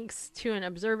charged thanks to an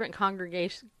observant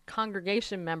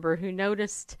congregation member who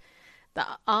noticed the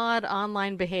odd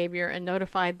online behavior and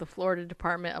notified the Florida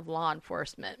Department of Law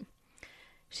Enforcement.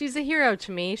 She's a hero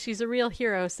to me. She's a real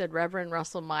hero, said Reverend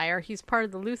Russell Meyer. He's part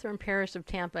of the Lutheran Parish of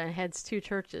Tampa and heads 2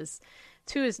 churches.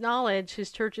 To his knowledge,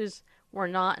 his churches were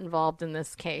not involved in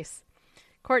this case.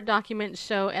 Court documents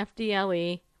show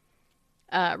FDLE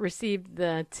received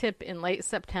the tip in late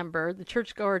September. The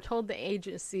churchgoer told the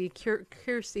agency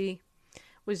Kersey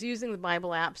was using the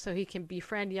Bible app so he can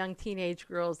befriend young teenage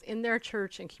girls in their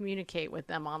church and communicate with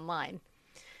them online.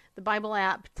 The Bible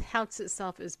app touts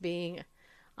itself as being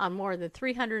on more than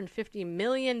 350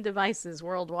 million devices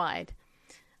worldwide.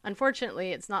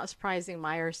 Unfortunately, it's not surprising,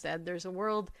 Meyer said. There's a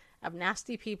world of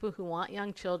nasty people who want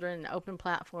young children, and open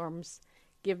platforms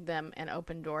give them an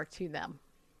open door to them.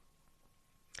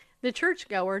 The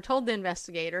churchgoer told the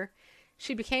investigator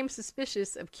She became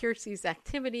suspicious of Kiersey's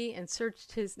activity and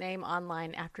searched his name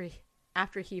online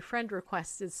after he friend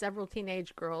requested several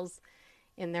teenage girls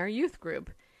in their youth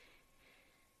group.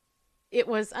 It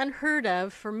was unheard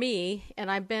of for me,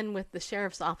 and I've been with the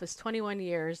sheriff's office 21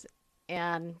 years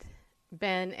and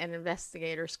been an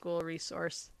investigator school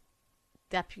resource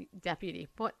deputy.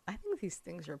 Boy, I think these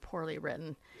things are poorly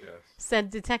written. Yes. Said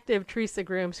Detective Teresa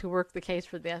Grooms, who worked the case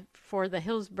for the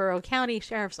Hillsborough County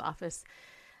Sheriff's Office.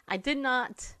 I did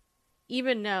not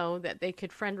even know that they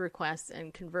could friend request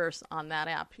and converse on that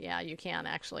app. Yeah, you can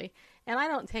actually. And I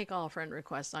don't take all friend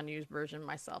requests on YouVersion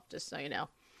myself, just so you know.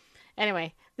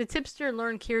 Anyway, the tipster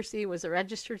learned Kiersey was a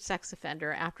registered sex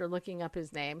offender after looking up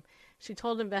his name. She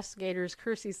told investigators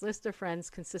Kiersey's list of friends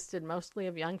consisted mostly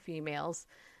of young females.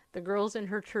 The girls in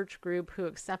her church group who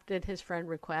accepted his friend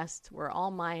request were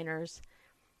all minors,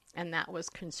 and that was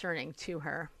concerning to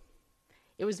her.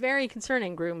 It was very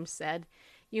concerning, Grooms said.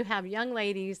 You have young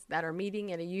ladies that are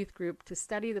meeting in a youth group to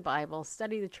study the Bible,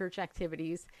 study the church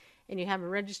activities, and you have a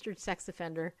registered sex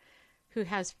offender who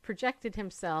has projected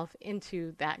himself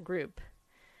into that group.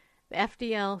 The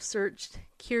FDL searched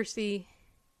Kiersey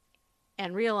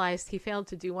and realized he failed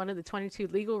to do one of the 22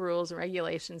 legal rules and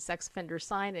regulations sex offenders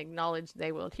sign and acknowledge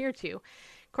they will adhere to.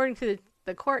 According to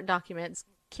the court documents,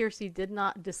 Kiersey did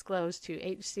not disclose to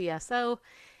HCSO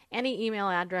any email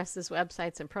addresses,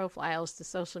 websites, and profiles to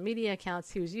social media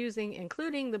accounts he was using,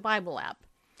 including the Bible app.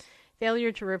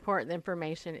 Failure to report the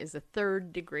information is a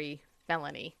third-degree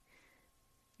felony.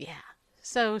 Yeah.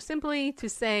 So simply to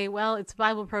say, well, it's a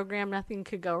Bible program, nothing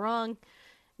could go wrong,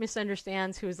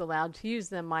 misunderstands who is allowed to use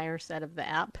them, Meyer said of the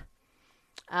app.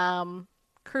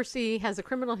 Kiersey has a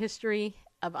criminal history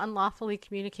of unlawfully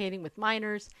communicating with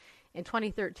minors. In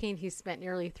 2013, he spent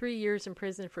nearly 3 years in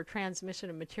prison for transmission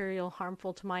of material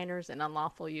harmful to minors and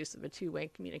unlawful use of a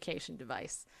two-way communication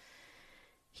device.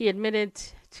 He admitted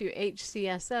to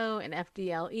HCSO and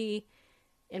FDLE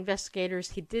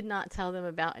investigators he did not tell them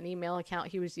about an email account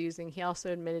he was using. He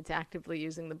also admitted to actively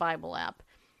using the Bible app.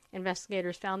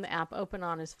 Investigators found the app open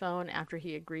on his phone after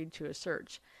he agreed to a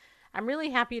search. I'm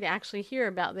really happy to actually hear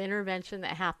about the intervention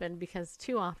that happened because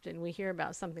too often we hear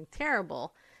about something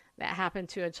terrible that happened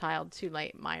to a child too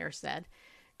late, Meyer said.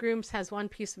 Grooms has one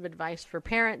piece of advice for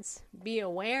parents. Be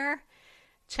aware.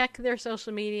 Check their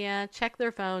social media, check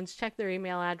their phones, check their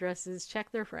email addresses,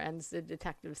 check their friends, the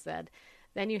detective said.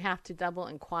 Then you have to double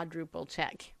and quadruple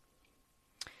check.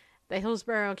 The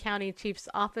Hillsborough County Chief's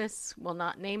Office will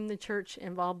not name the church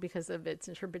involved because of its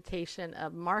interpretation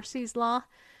of Marsy's Law.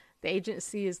 The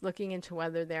agency is looking into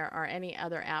whether there are any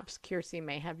other apps Kiersey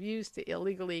may have used to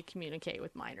illegally communicate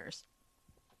with minors.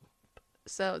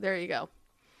 So there you go.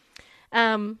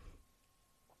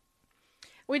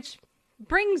 Which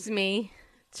brings me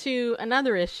to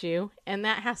another issue, and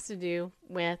that has to do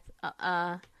with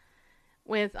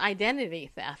identity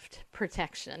theft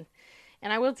protection.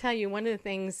 And I will tell you one of the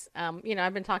things, I've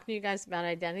been talking to you guys about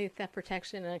identity theft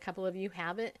protection, and a couple of you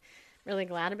have it. Really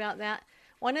glad about that.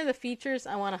 One of the features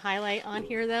I want to highlight on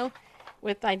here, though,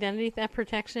 with identity theft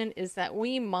protection is that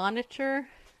we monitor,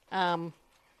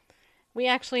 we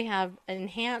actually have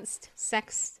enhanced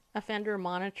sex offender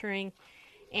monitoring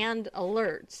and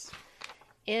alerts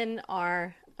in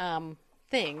our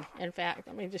thing. In fact,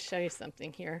 let me just show you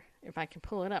something here. If I can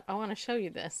pull it up, I want to show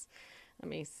you this. Let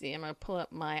me see. I'm going to pull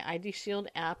up my ID Shield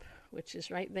app, which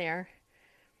is right there.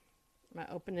 I'm going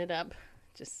to open it up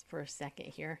just for a second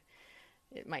here.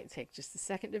 It might take just a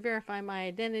second to verify my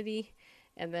identity.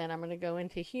 And then I'm going to go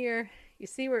into here. You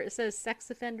see where it says sex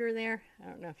offender there? I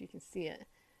don't know if you can see it.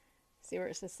 See where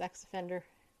it says sex offender?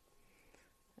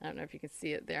 I don't know if you can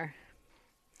see it there.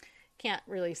 Can't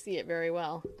really see it very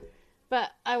well. But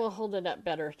I will hold it up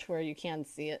better to where you can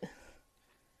see it.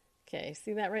 Okay,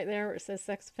 see that right there where it says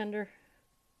sex offender?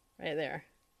 Right there.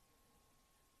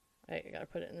 Right, I gotta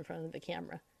put it in front of the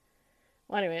camera.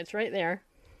 Well, anyway, it's right there.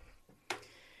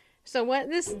 So what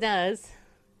this does...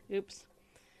 Oops.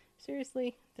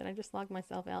 Seriously? Did I just log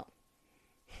myself out?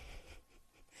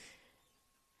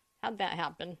 How'd that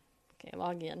happen? Okay,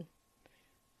 log in.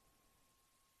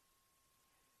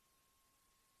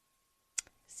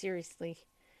 Seriously.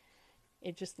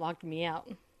 It just logged me out.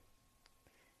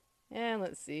 And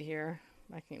let's see here.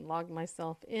 I can log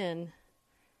myself in.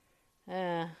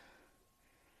 Or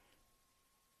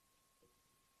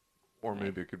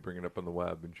maybe I could bring it up on the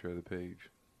web and share the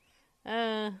page.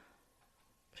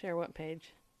 Share what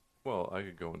page? Well, I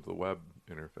could go into the web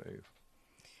interface.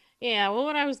 Yeah, well,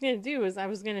 what I was going to do is I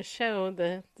was going to show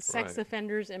the sex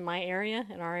offenders in my area,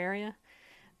 in our area,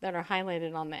 that are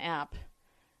highlighted on the app.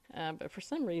 But for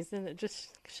some reason, it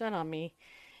just shut on me.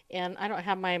 And I don't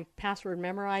have my password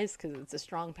memorized because it's a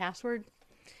strong password.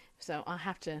 So I'll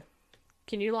have to...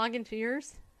 Can you log into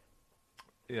yours?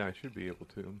 Yeah, I should be able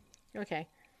to. Okay.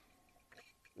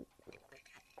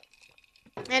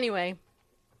 Anyway,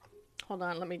 hold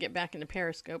on. Let me get back into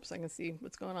Periscope so I can see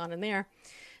what's going on in there.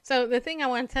 So the thing I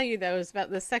want to tell you, though, is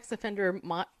about the sex offender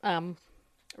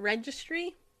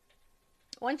registry.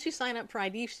 Once you sign up for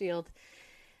ID Shield,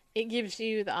 it gives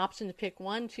you the option to pick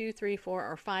 1, 2, 3,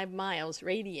 4, or 5 miles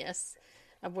radius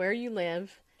of where you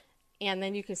live, and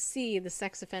then you can see the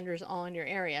sex offenders all in your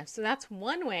area. So that's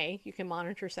one way you can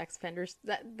monitor sex offenders.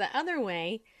 The other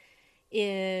way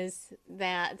is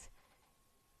that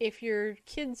if your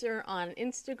kids are on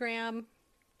Instagram,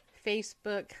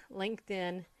 Facebook,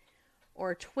 LinkedIn,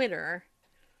 or Twitter,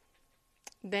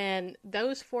 then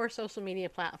those 4 social media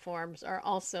platforms are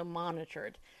also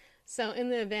monitored. So in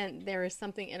the event there is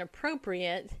something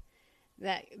inappropriate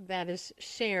that is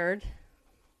shared,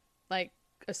 like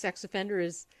a sex offender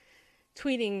is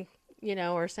tweeting,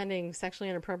 or sending sexually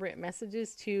inappropriate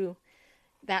messages to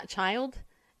that child,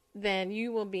 then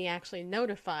you will be actually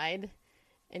notified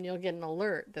and you'll get an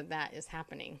alert that is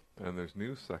happening. And there's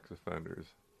new sex offenders.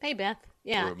 Hey, Beth.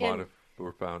 Yeah. Who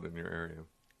were found in your area.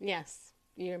 Yes.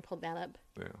 You pulled that up?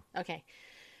 Yeah. Okay.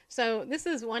 So this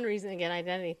is one reason to get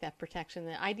identity theft protection.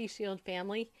 The ID Shield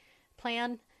family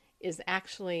plan is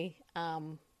actually,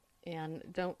 and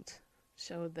don't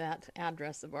show that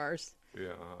address of ours.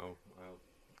 Yeah, I'll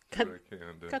cut, what I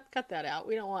can do. Cut that out.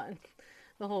 We don't want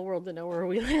the whole world to know where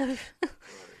we live.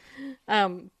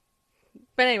 But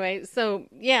anyway, so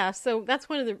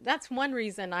that's one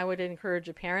reason I would encourage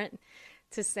a parent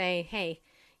to say, hey,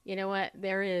 you know what,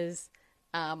 there is,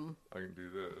 I can do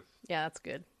this. Yeah, that's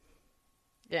good.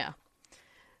 Yeah.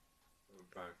 In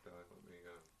fact, let me,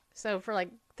 So for like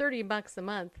 $30 a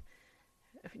month,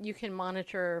 you can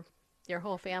monitor your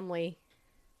whole family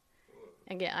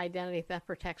and get identity theft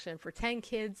protection for 10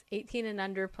 kids, 18 and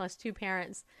under, plus 2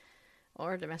 parents,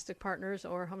 or domestic partners,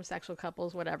 or homosexual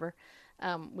couples, whatever.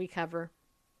 We cover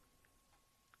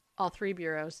all 3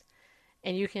 bureaus,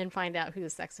 and you can find out who the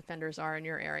sex offenders are in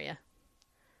your area.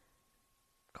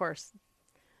 Of course,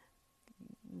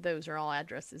 those are all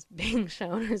addresses being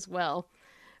shown as well.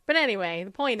 But anyway,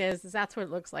 the point is that's what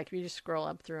it looks like. If you just scroll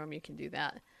up through them, you can do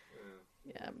that.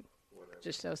 Yeah,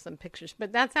 just show some pictures.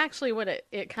 But that's actually what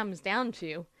it comes down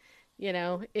to,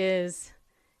 is,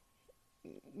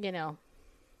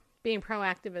 being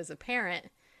proactive as a parent.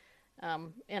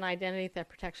 And identity theft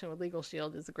protection with Legal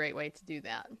Shield is a great way to do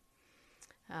that,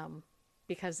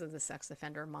 because of the sex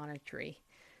offender monitoring.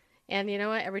 And you know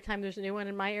what? Every time there's a new one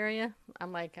in my area,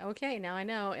 I'm like, okay, now I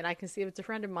know, and I can see if it's a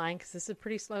friend of mine, because this is a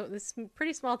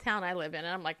pretty small town I live in,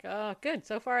 and I'm like, oh, good.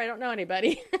 So far, I don't know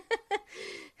anybody.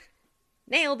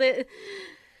 Nailed it.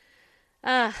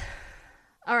 All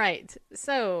right.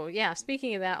 So yeah,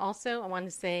 speaking of that, also I wanted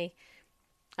to say,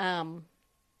 I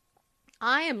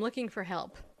am looking for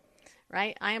help.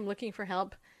 Right? I am looking for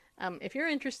help. If you're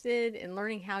interested in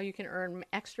learning how you can earn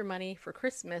extra money for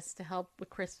Christmas to help with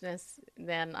Christmas,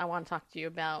 then I want to talk to you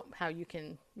about how you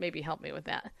can maybe help me with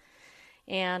that.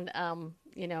 And,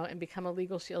 and become a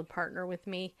Legal Shield partner with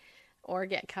me, or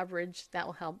get coverage that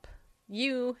will help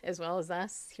you as well as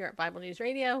us here at Bible News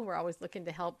Radio. We're always looking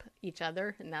to help each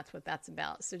other, and that's what that's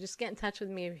about. So just get in touch with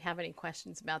me if you have any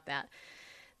questions about that.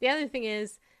 The other thing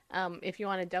is, if you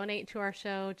want to donate to our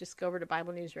show, just go over to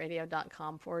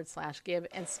BibleNewsRadio.com/give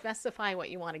and specify what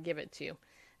you want to give it to.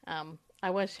 I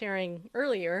was sharing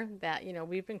earlier that,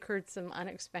 we've incurred some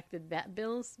unexpected vet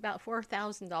bills, about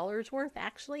 $4,000 worth,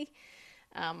 actually.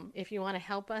 If you want to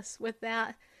help us with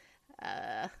that,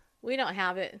 we don't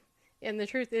have it. And the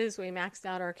truth is, we maxed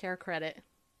out our care credit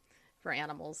for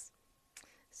animals.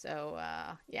 So,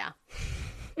 yeah.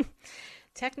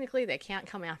 Technically, they can't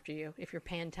come after you if you're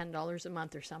paying $10 a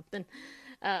month or something.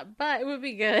 But it would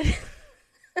be good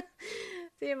to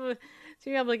be able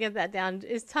to get that down.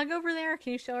 Is Tug over there?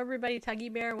 Can you show everybody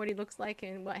Tuggy Bear, what he looks like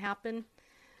and what happened?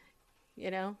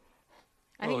 I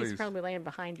think he's probably laying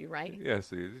behind you, right?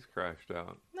 Yes, he's crashed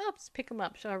out. No, just pick him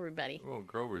up. Show everybody. Well,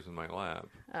 Grover's in my lap.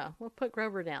 Oh, we'll put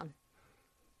Grover down.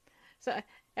 So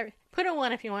put a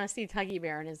 1 if you want to see Tuggy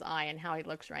Bear in his eye and how he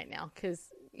looks right now,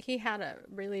 because he had a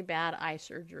really bad eye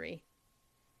surgery.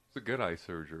 It's a good eye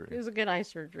surgery. It was a good eye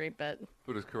surgery, but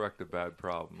it's correct a bad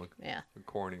problem. Yeah. A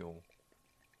corneal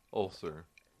ulcer.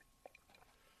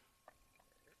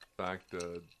 In fact,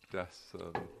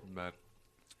 Decimeta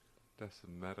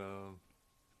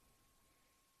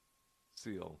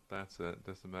seal. That's it.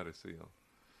 Decimeta seal.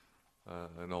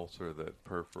 An ulcer that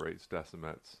perforates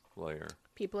Decimet's layer.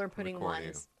 People are putting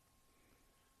 1s.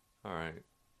 All right.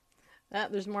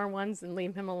 There's more 1s than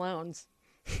leave him alone.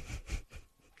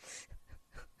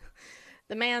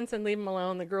 The man said leave him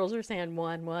alone. The girls are saying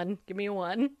one. Give me a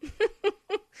 1.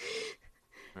 All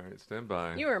right, stand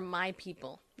by. You are my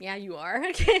people. Yeah, you are.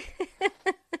 Okay.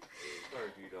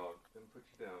 Sorry, G-Dog. Didn't put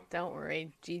you down. Don't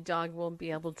worry. G-Dog will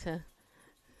be able to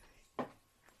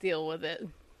deal with it.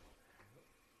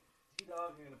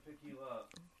 G-Dog, I'm going to pick you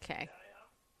up. Okay.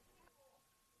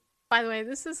 By the way,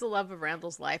 this is the love of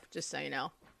Randall's life, just so you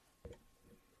know.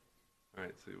 All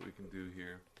right, see what we can do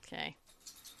here. Okay.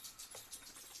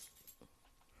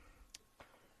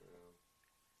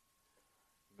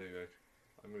 Maybe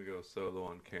I'm going to go solo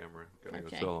on camera. Going to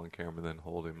Okay. go solo on camera, then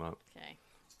hold him up. Okay.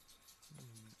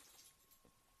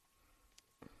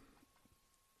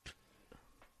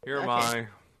 Here am Okay.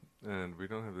 I. And we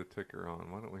don't have the ticker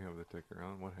on. Why don't we have the ticker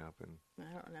on? What happened?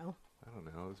 I don't know. I don't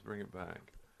know. Let's bring it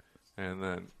back. And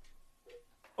then,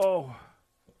 oh,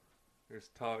 there's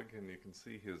Tug, and you can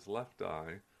see his left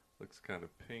eye looks kind of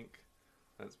pink.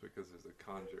 That's because there's a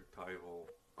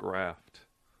conjunctival graft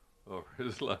over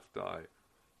his left eye.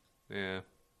 Yeah.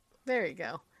 There you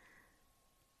go.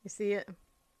 You see it?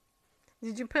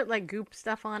 Did you put like goop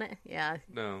stuff on it? Yeah.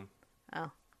 No. Oh.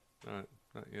 Not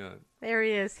yet. There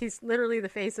he is. He's literally the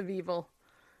face of evil.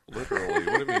 Literally.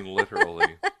 What do you mean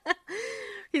literally?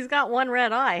 He's got one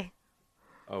red eye.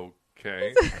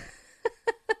 Okay.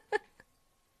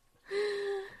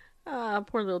 Ah,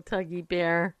 poor little Tuggy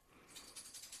bear.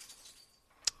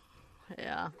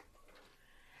 Yeah.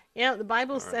 Yeah, the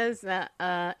Bible says that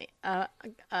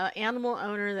animal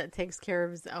owner that takes care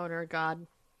of his owner, God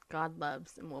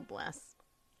loves and will bless.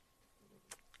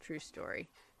 True story.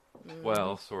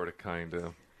 Well, sort of, kind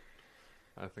of.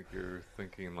 I think you're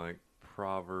thinking like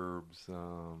Proverbs. Is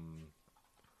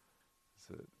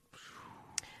it?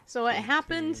 So what 14?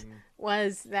 happened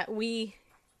was that we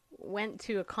went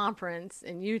to a conference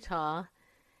in Utah,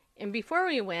 and before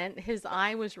we went, his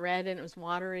eye was red and it was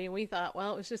watery, and we thought,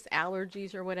 well, it was just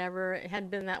allergies or whatever. It had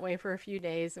been that way for a few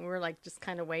days, and we were like just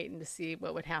kind of waiting to see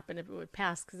what would happen if it would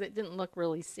pass, because it didn't look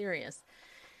really serious.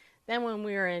 Then when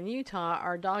we were in Utah,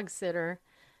 our dog sitter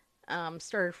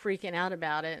started freaking out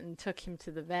about it and took him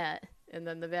to the vet, and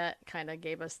then the vet kind of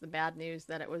gave us the bad news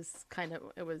that it was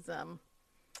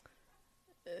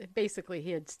basically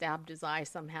he had stabbed his eye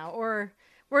somehow, or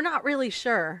we're not really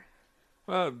sure.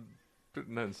 Well,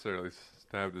 didn't necessarily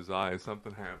stabbed his eye.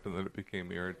 Something happened that it became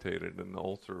irritated and an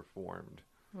ulcer formed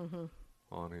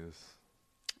on his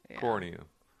cornea,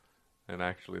 and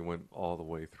actually went all the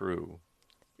way through.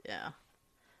 Yeah.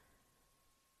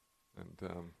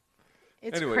 And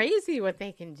It's anyway, crazy what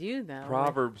they can do, though.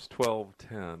 Proverbs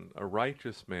 12:10: a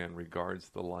righteous man regards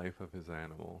the life of his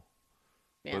animal,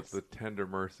 Yes. but the tender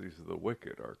mercies of the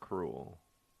wicked are cruel.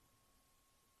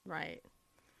 Right.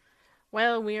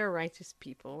 Well, we are righteous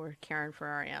people. We're caring for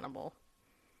our animal.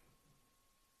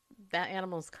 That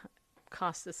animal's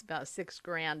cost us about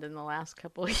 $6,000 in the last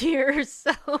couple of years,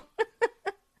 so.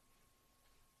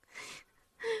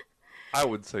 I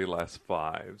would say last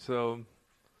 5. So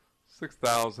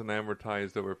 6,000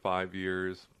 amortized over 5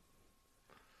 years.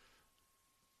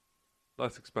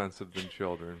 Less expensive than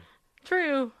children.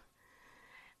 True.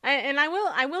 I will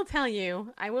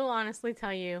honestly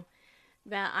tell you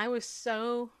that I was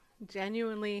so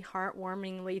genuinely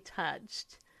heartwarmingly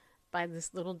touched by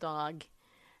this little dog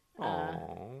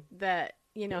that,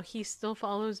 he still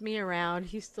follows me around.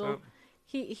 He still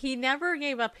he never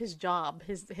gave up his job,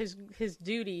 his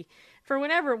duty. For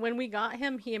when we got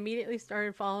him, he immediately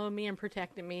started following me and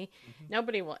protecting me.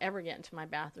 Nobody will ever get into my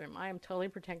bathroom. I am totally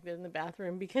protected in the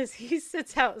bathroom because he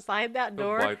sits outside that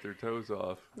door. They'll bite their toes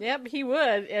off. Yep, he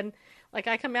would. And like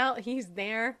I come out, he's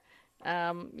there.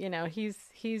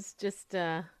 He's just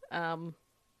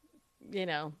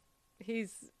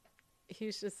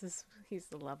he's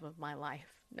the love of my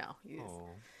life. No,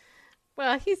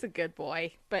 he's a good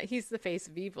boy, but he's the face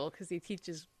of evil because he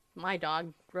teaches my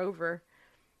dog Grover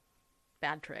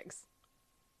bad tricks.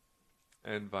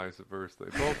 And vice versa.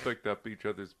 They both picked up each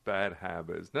other's bad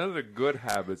habits. None of the good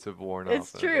habits have worn off.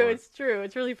 It's true. It's true.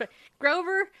 It's really fun.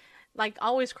 Grover,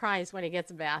 always cries when he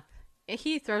gets a bath.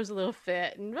 He throws a little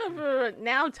fit, and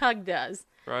now Tug does.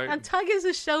 Right. And Tug is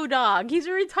a show dog. He's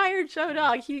a retired show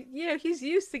dog. He's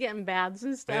used to getting baths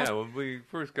and stuff. Yeah, when we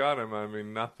first got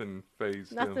him, nothing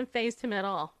fazed him. Nothing fazed him at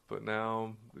all. But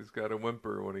now he's got a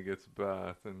whimper when he gets a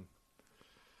bath,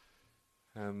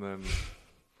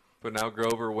 but now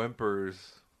Grover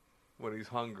whimpers when he's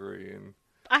hungry, and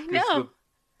I know. The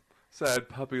sad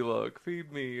puppy look,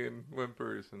 feed me, and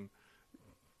whimpers, and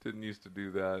didn't used to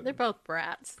do that. They're both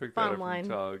brats. Picked Bottom that up line,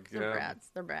 from Tug. they're Yeah. brats.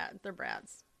 They're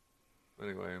brats.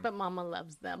 Anyway. But Mama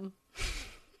loves them.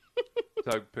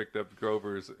 Tug picked up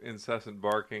Grover's incessant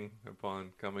barking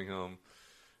upon coming home,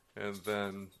 and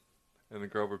then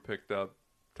Grover picked up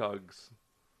Tug's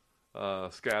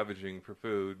scavenging for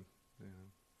food. Yeah.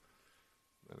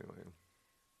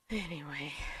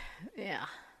 Anyway, yeah.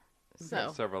 We've So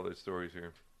got several other stories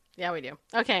here. yeah, we do.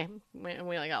 Okay, we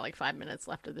only got like 5 minutes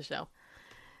left of the show.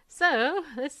 So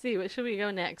let's see. What should we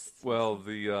go next? Well,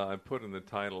 I put in the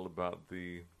title about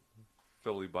the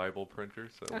Philly Bible printer,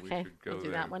 so we Okay, should go we'll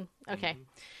do there. that one. Okay.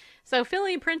 So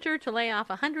Philly printer to lay off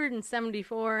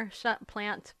 174, shut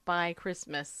plant by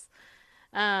Christmas.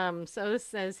 So this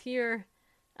says here,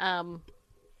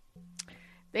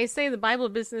 they say the Bible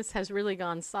business has really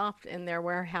gone soft and their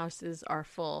warehouses are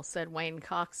full, said Wayne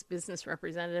Cox, business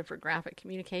representative for Graphic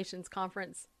Communications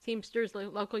Conference, Teamsters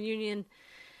local union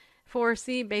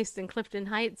 4C based in Clifton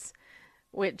Heights,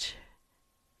 which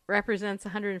represents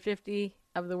 150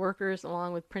 of the workers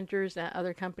along with printers at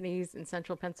other companies in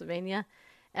central Pennsylvania.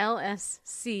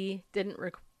 LSC didn't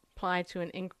reply to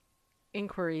an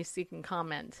inquiry seeking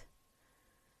comment.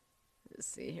 Let's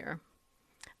see here.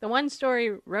 The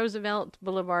one-story Roosevelt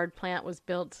Boulevard plant was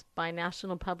built by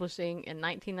National Publishing in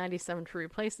 1997 to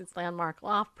replace its landmark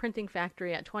loft printing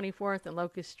factory at 24th and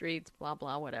Locust Streets, blah,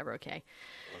 blah, whatever. Okay.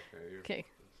 Okay. It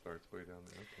starts way down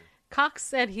there. Okay. Cox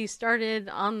said he started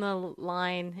on the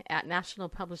line at National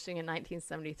Publishing in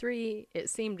 1973. It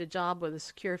seemed a job with a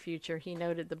secure future. He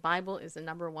noted the Bible is the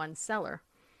 #1 seller.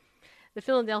 The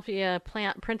Philadelphia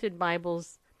plant printed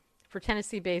Bibles for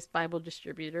Tennessee-based Bible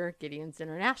distributor Gideon's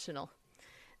International.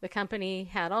 The company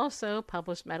had also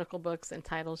published medical books and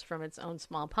titles from its own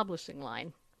small publishing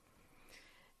line.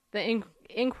 The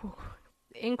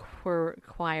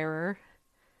Inquirer.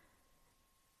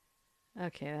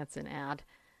 Okay, that's an ad.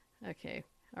 Okay,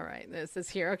 all right. This is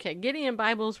here. Okay, Gideon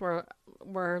Bibles were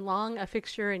long a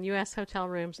fixture in U.S. hotel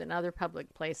rooms and other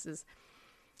public places.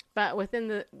 But with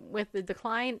the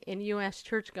decline in U.S.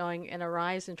 church-going and a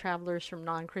rise in travelers from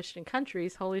non-Christian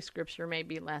countries, Holy Scripture may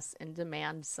be less in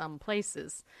demand some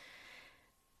places.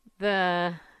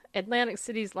 The Atlantic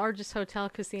City's largest hotel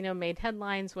casino made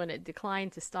headlines when it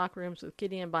declined to stock rooms with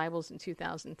Gideon Bibles in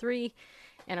 2003,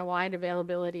 and a wide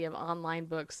availability of online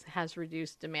books has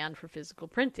reduced demand for physical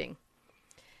printing.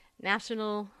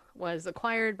 National was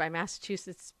acquired by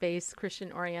Massachusetts-based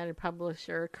Christian-oriented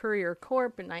publisher Courier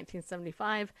Corp. In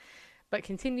 1975, but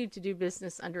continued to do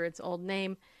business under its old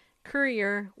name.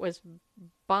 Courier was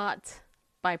bought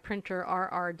by printer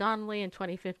R.R. Donnelly in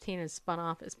 2015 and spun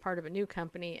off as part of a new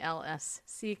company,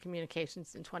 LSC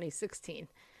Communications, in 2016.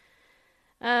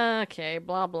 Okay,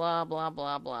 blah, blah, blah,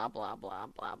 blah, blah, blah, blah,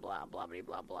 blah, blah, blah,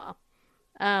 blah, blah.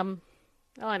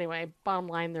 Anyway, bottom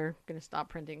line, they're going to stop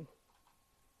printing.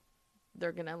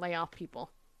 They're going to lay off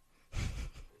people.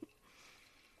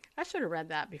 I should have read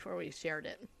that before we shared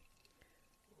it.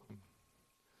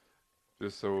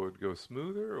 Just so it would go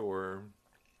smoother, or?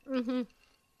 Mm-hmm.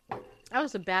 That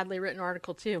was a badly written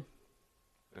article, too.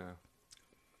 Yeah.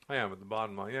 I am at the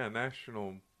bottom line. Yeah,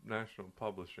 National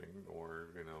Publishing, or,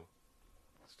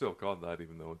 still called that,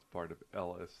 even though it's part of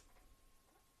LS3,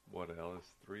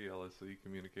 LSC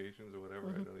Communications, or whatever.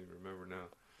 Mm-hmm. I don't even remember now.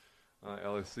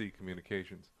 LSC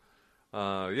Communications.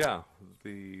 In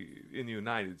the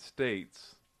United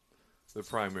States, the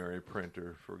primary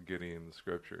printer for Gideon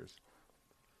Scriptures.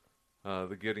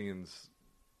 The Gideons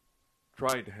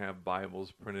tried to have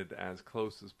Bibles printed as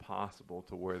close as possible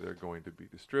to where they're going to be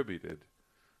distributed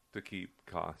to keep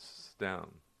costs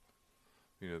down.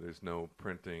 There's no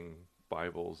printing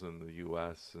Bibles in the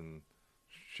U.S. and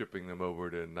shipping them over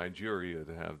to Nigeria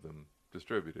to have them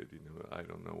distributed. I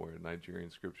don't know where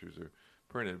Nigerian scriptures are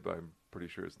printed, but I'm pretty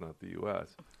sure it's not the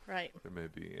U.S. Right. There may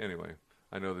be. Anyway,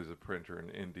 I know there's a printer in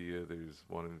India. There's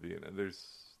one in Vietnam.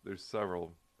 There's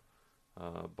several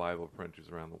Bible printers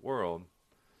around the world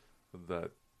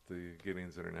that the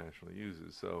Gideon's International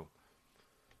uses. So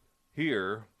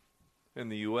here in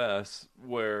the U.S.,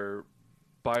 where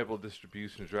Bible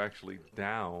distributions are actually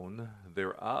down,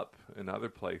 they're up in other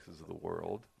places of the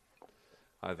world.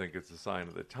 I think it's a sign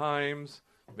of the times.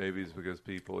 Maybe it's because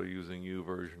people are using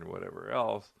YouVersion or whatever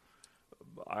else.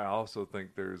 I also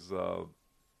think there is I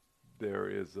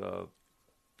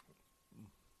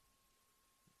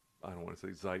don't want to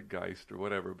say zeitgeist or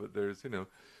whatever, but there's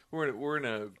we're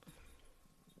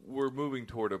moving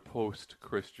toward a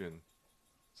post-Christian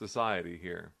society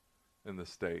here in the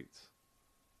States,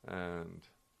 and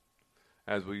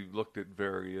as we've looked at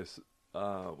various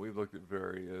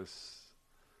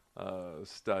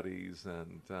studies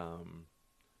and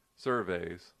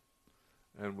surveys,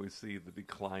 and we see the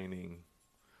declining.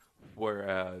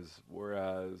 Whereas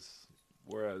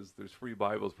there's free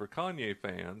Bibles for Kanye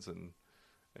fans, and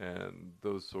And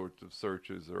those sorts of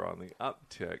searches are on the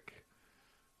uptick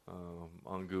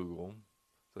on Google,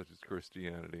 such as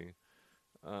Christianity.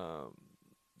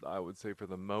 I would say for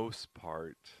the most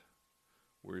part,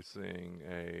 we're seeing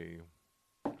a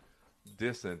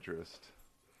disinterest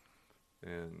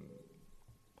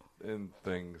in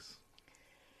things,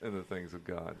 in the things of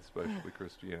God, especially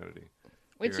Christianity,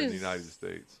 here in the United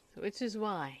States. Which is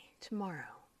why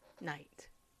tomorrow night,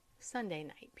 Sunday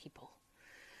night, people,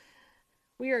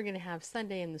 we are going to have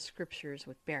Sunday in the Scriptures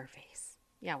with Bareface.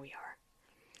 Yeah, we are.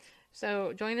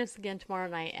 So join us again tomorrow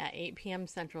night at 8 p.m.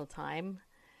 Central Time,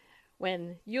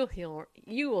 when you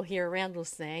will hear Randall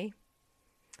say,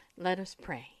 "Let us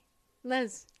pray.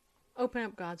 Let's open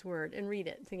up God's Word and read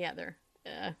it together."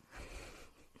 That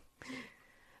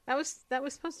was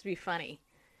supposed to be funny.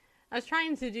 I was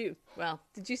trying to do, well,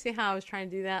 did you see how I was trying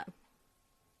to do that?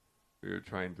 You're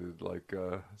trying to, like,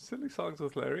 silly songs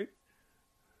with Larry?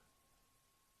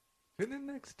 Tune in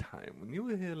next time when you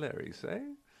will hear Larry say...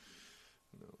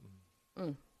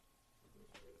 No.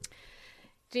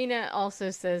 Gina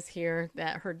also says here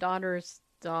that her daughter's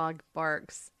dog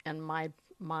barks and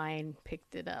mine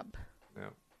picked it up. Yeah.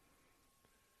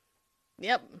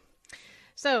 Yep.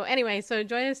 So anyway,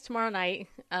 join us tomorrow night,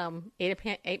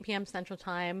 8 p.m. Central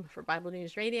Time for Bible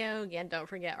News Radio. Again, don't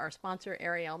forget our sponsor,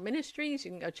 Ariel Ministries.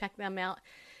 You can go check them out.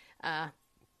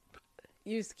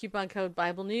 Use the coupon code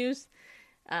Bible News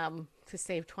to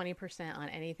save 20% on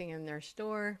anything in their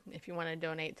store. If you want to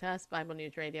donate to us,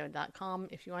 BibleNewsRadio.com.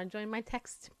 If you want to join my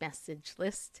text message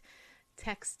list,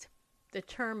 text the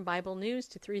term Bible News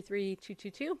to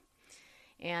 33222.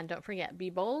 And don't forget, be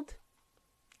bold,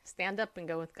 stand up, and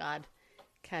go with God,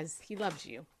 because He loves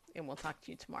you. And we'll talk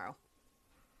to you tomorrow.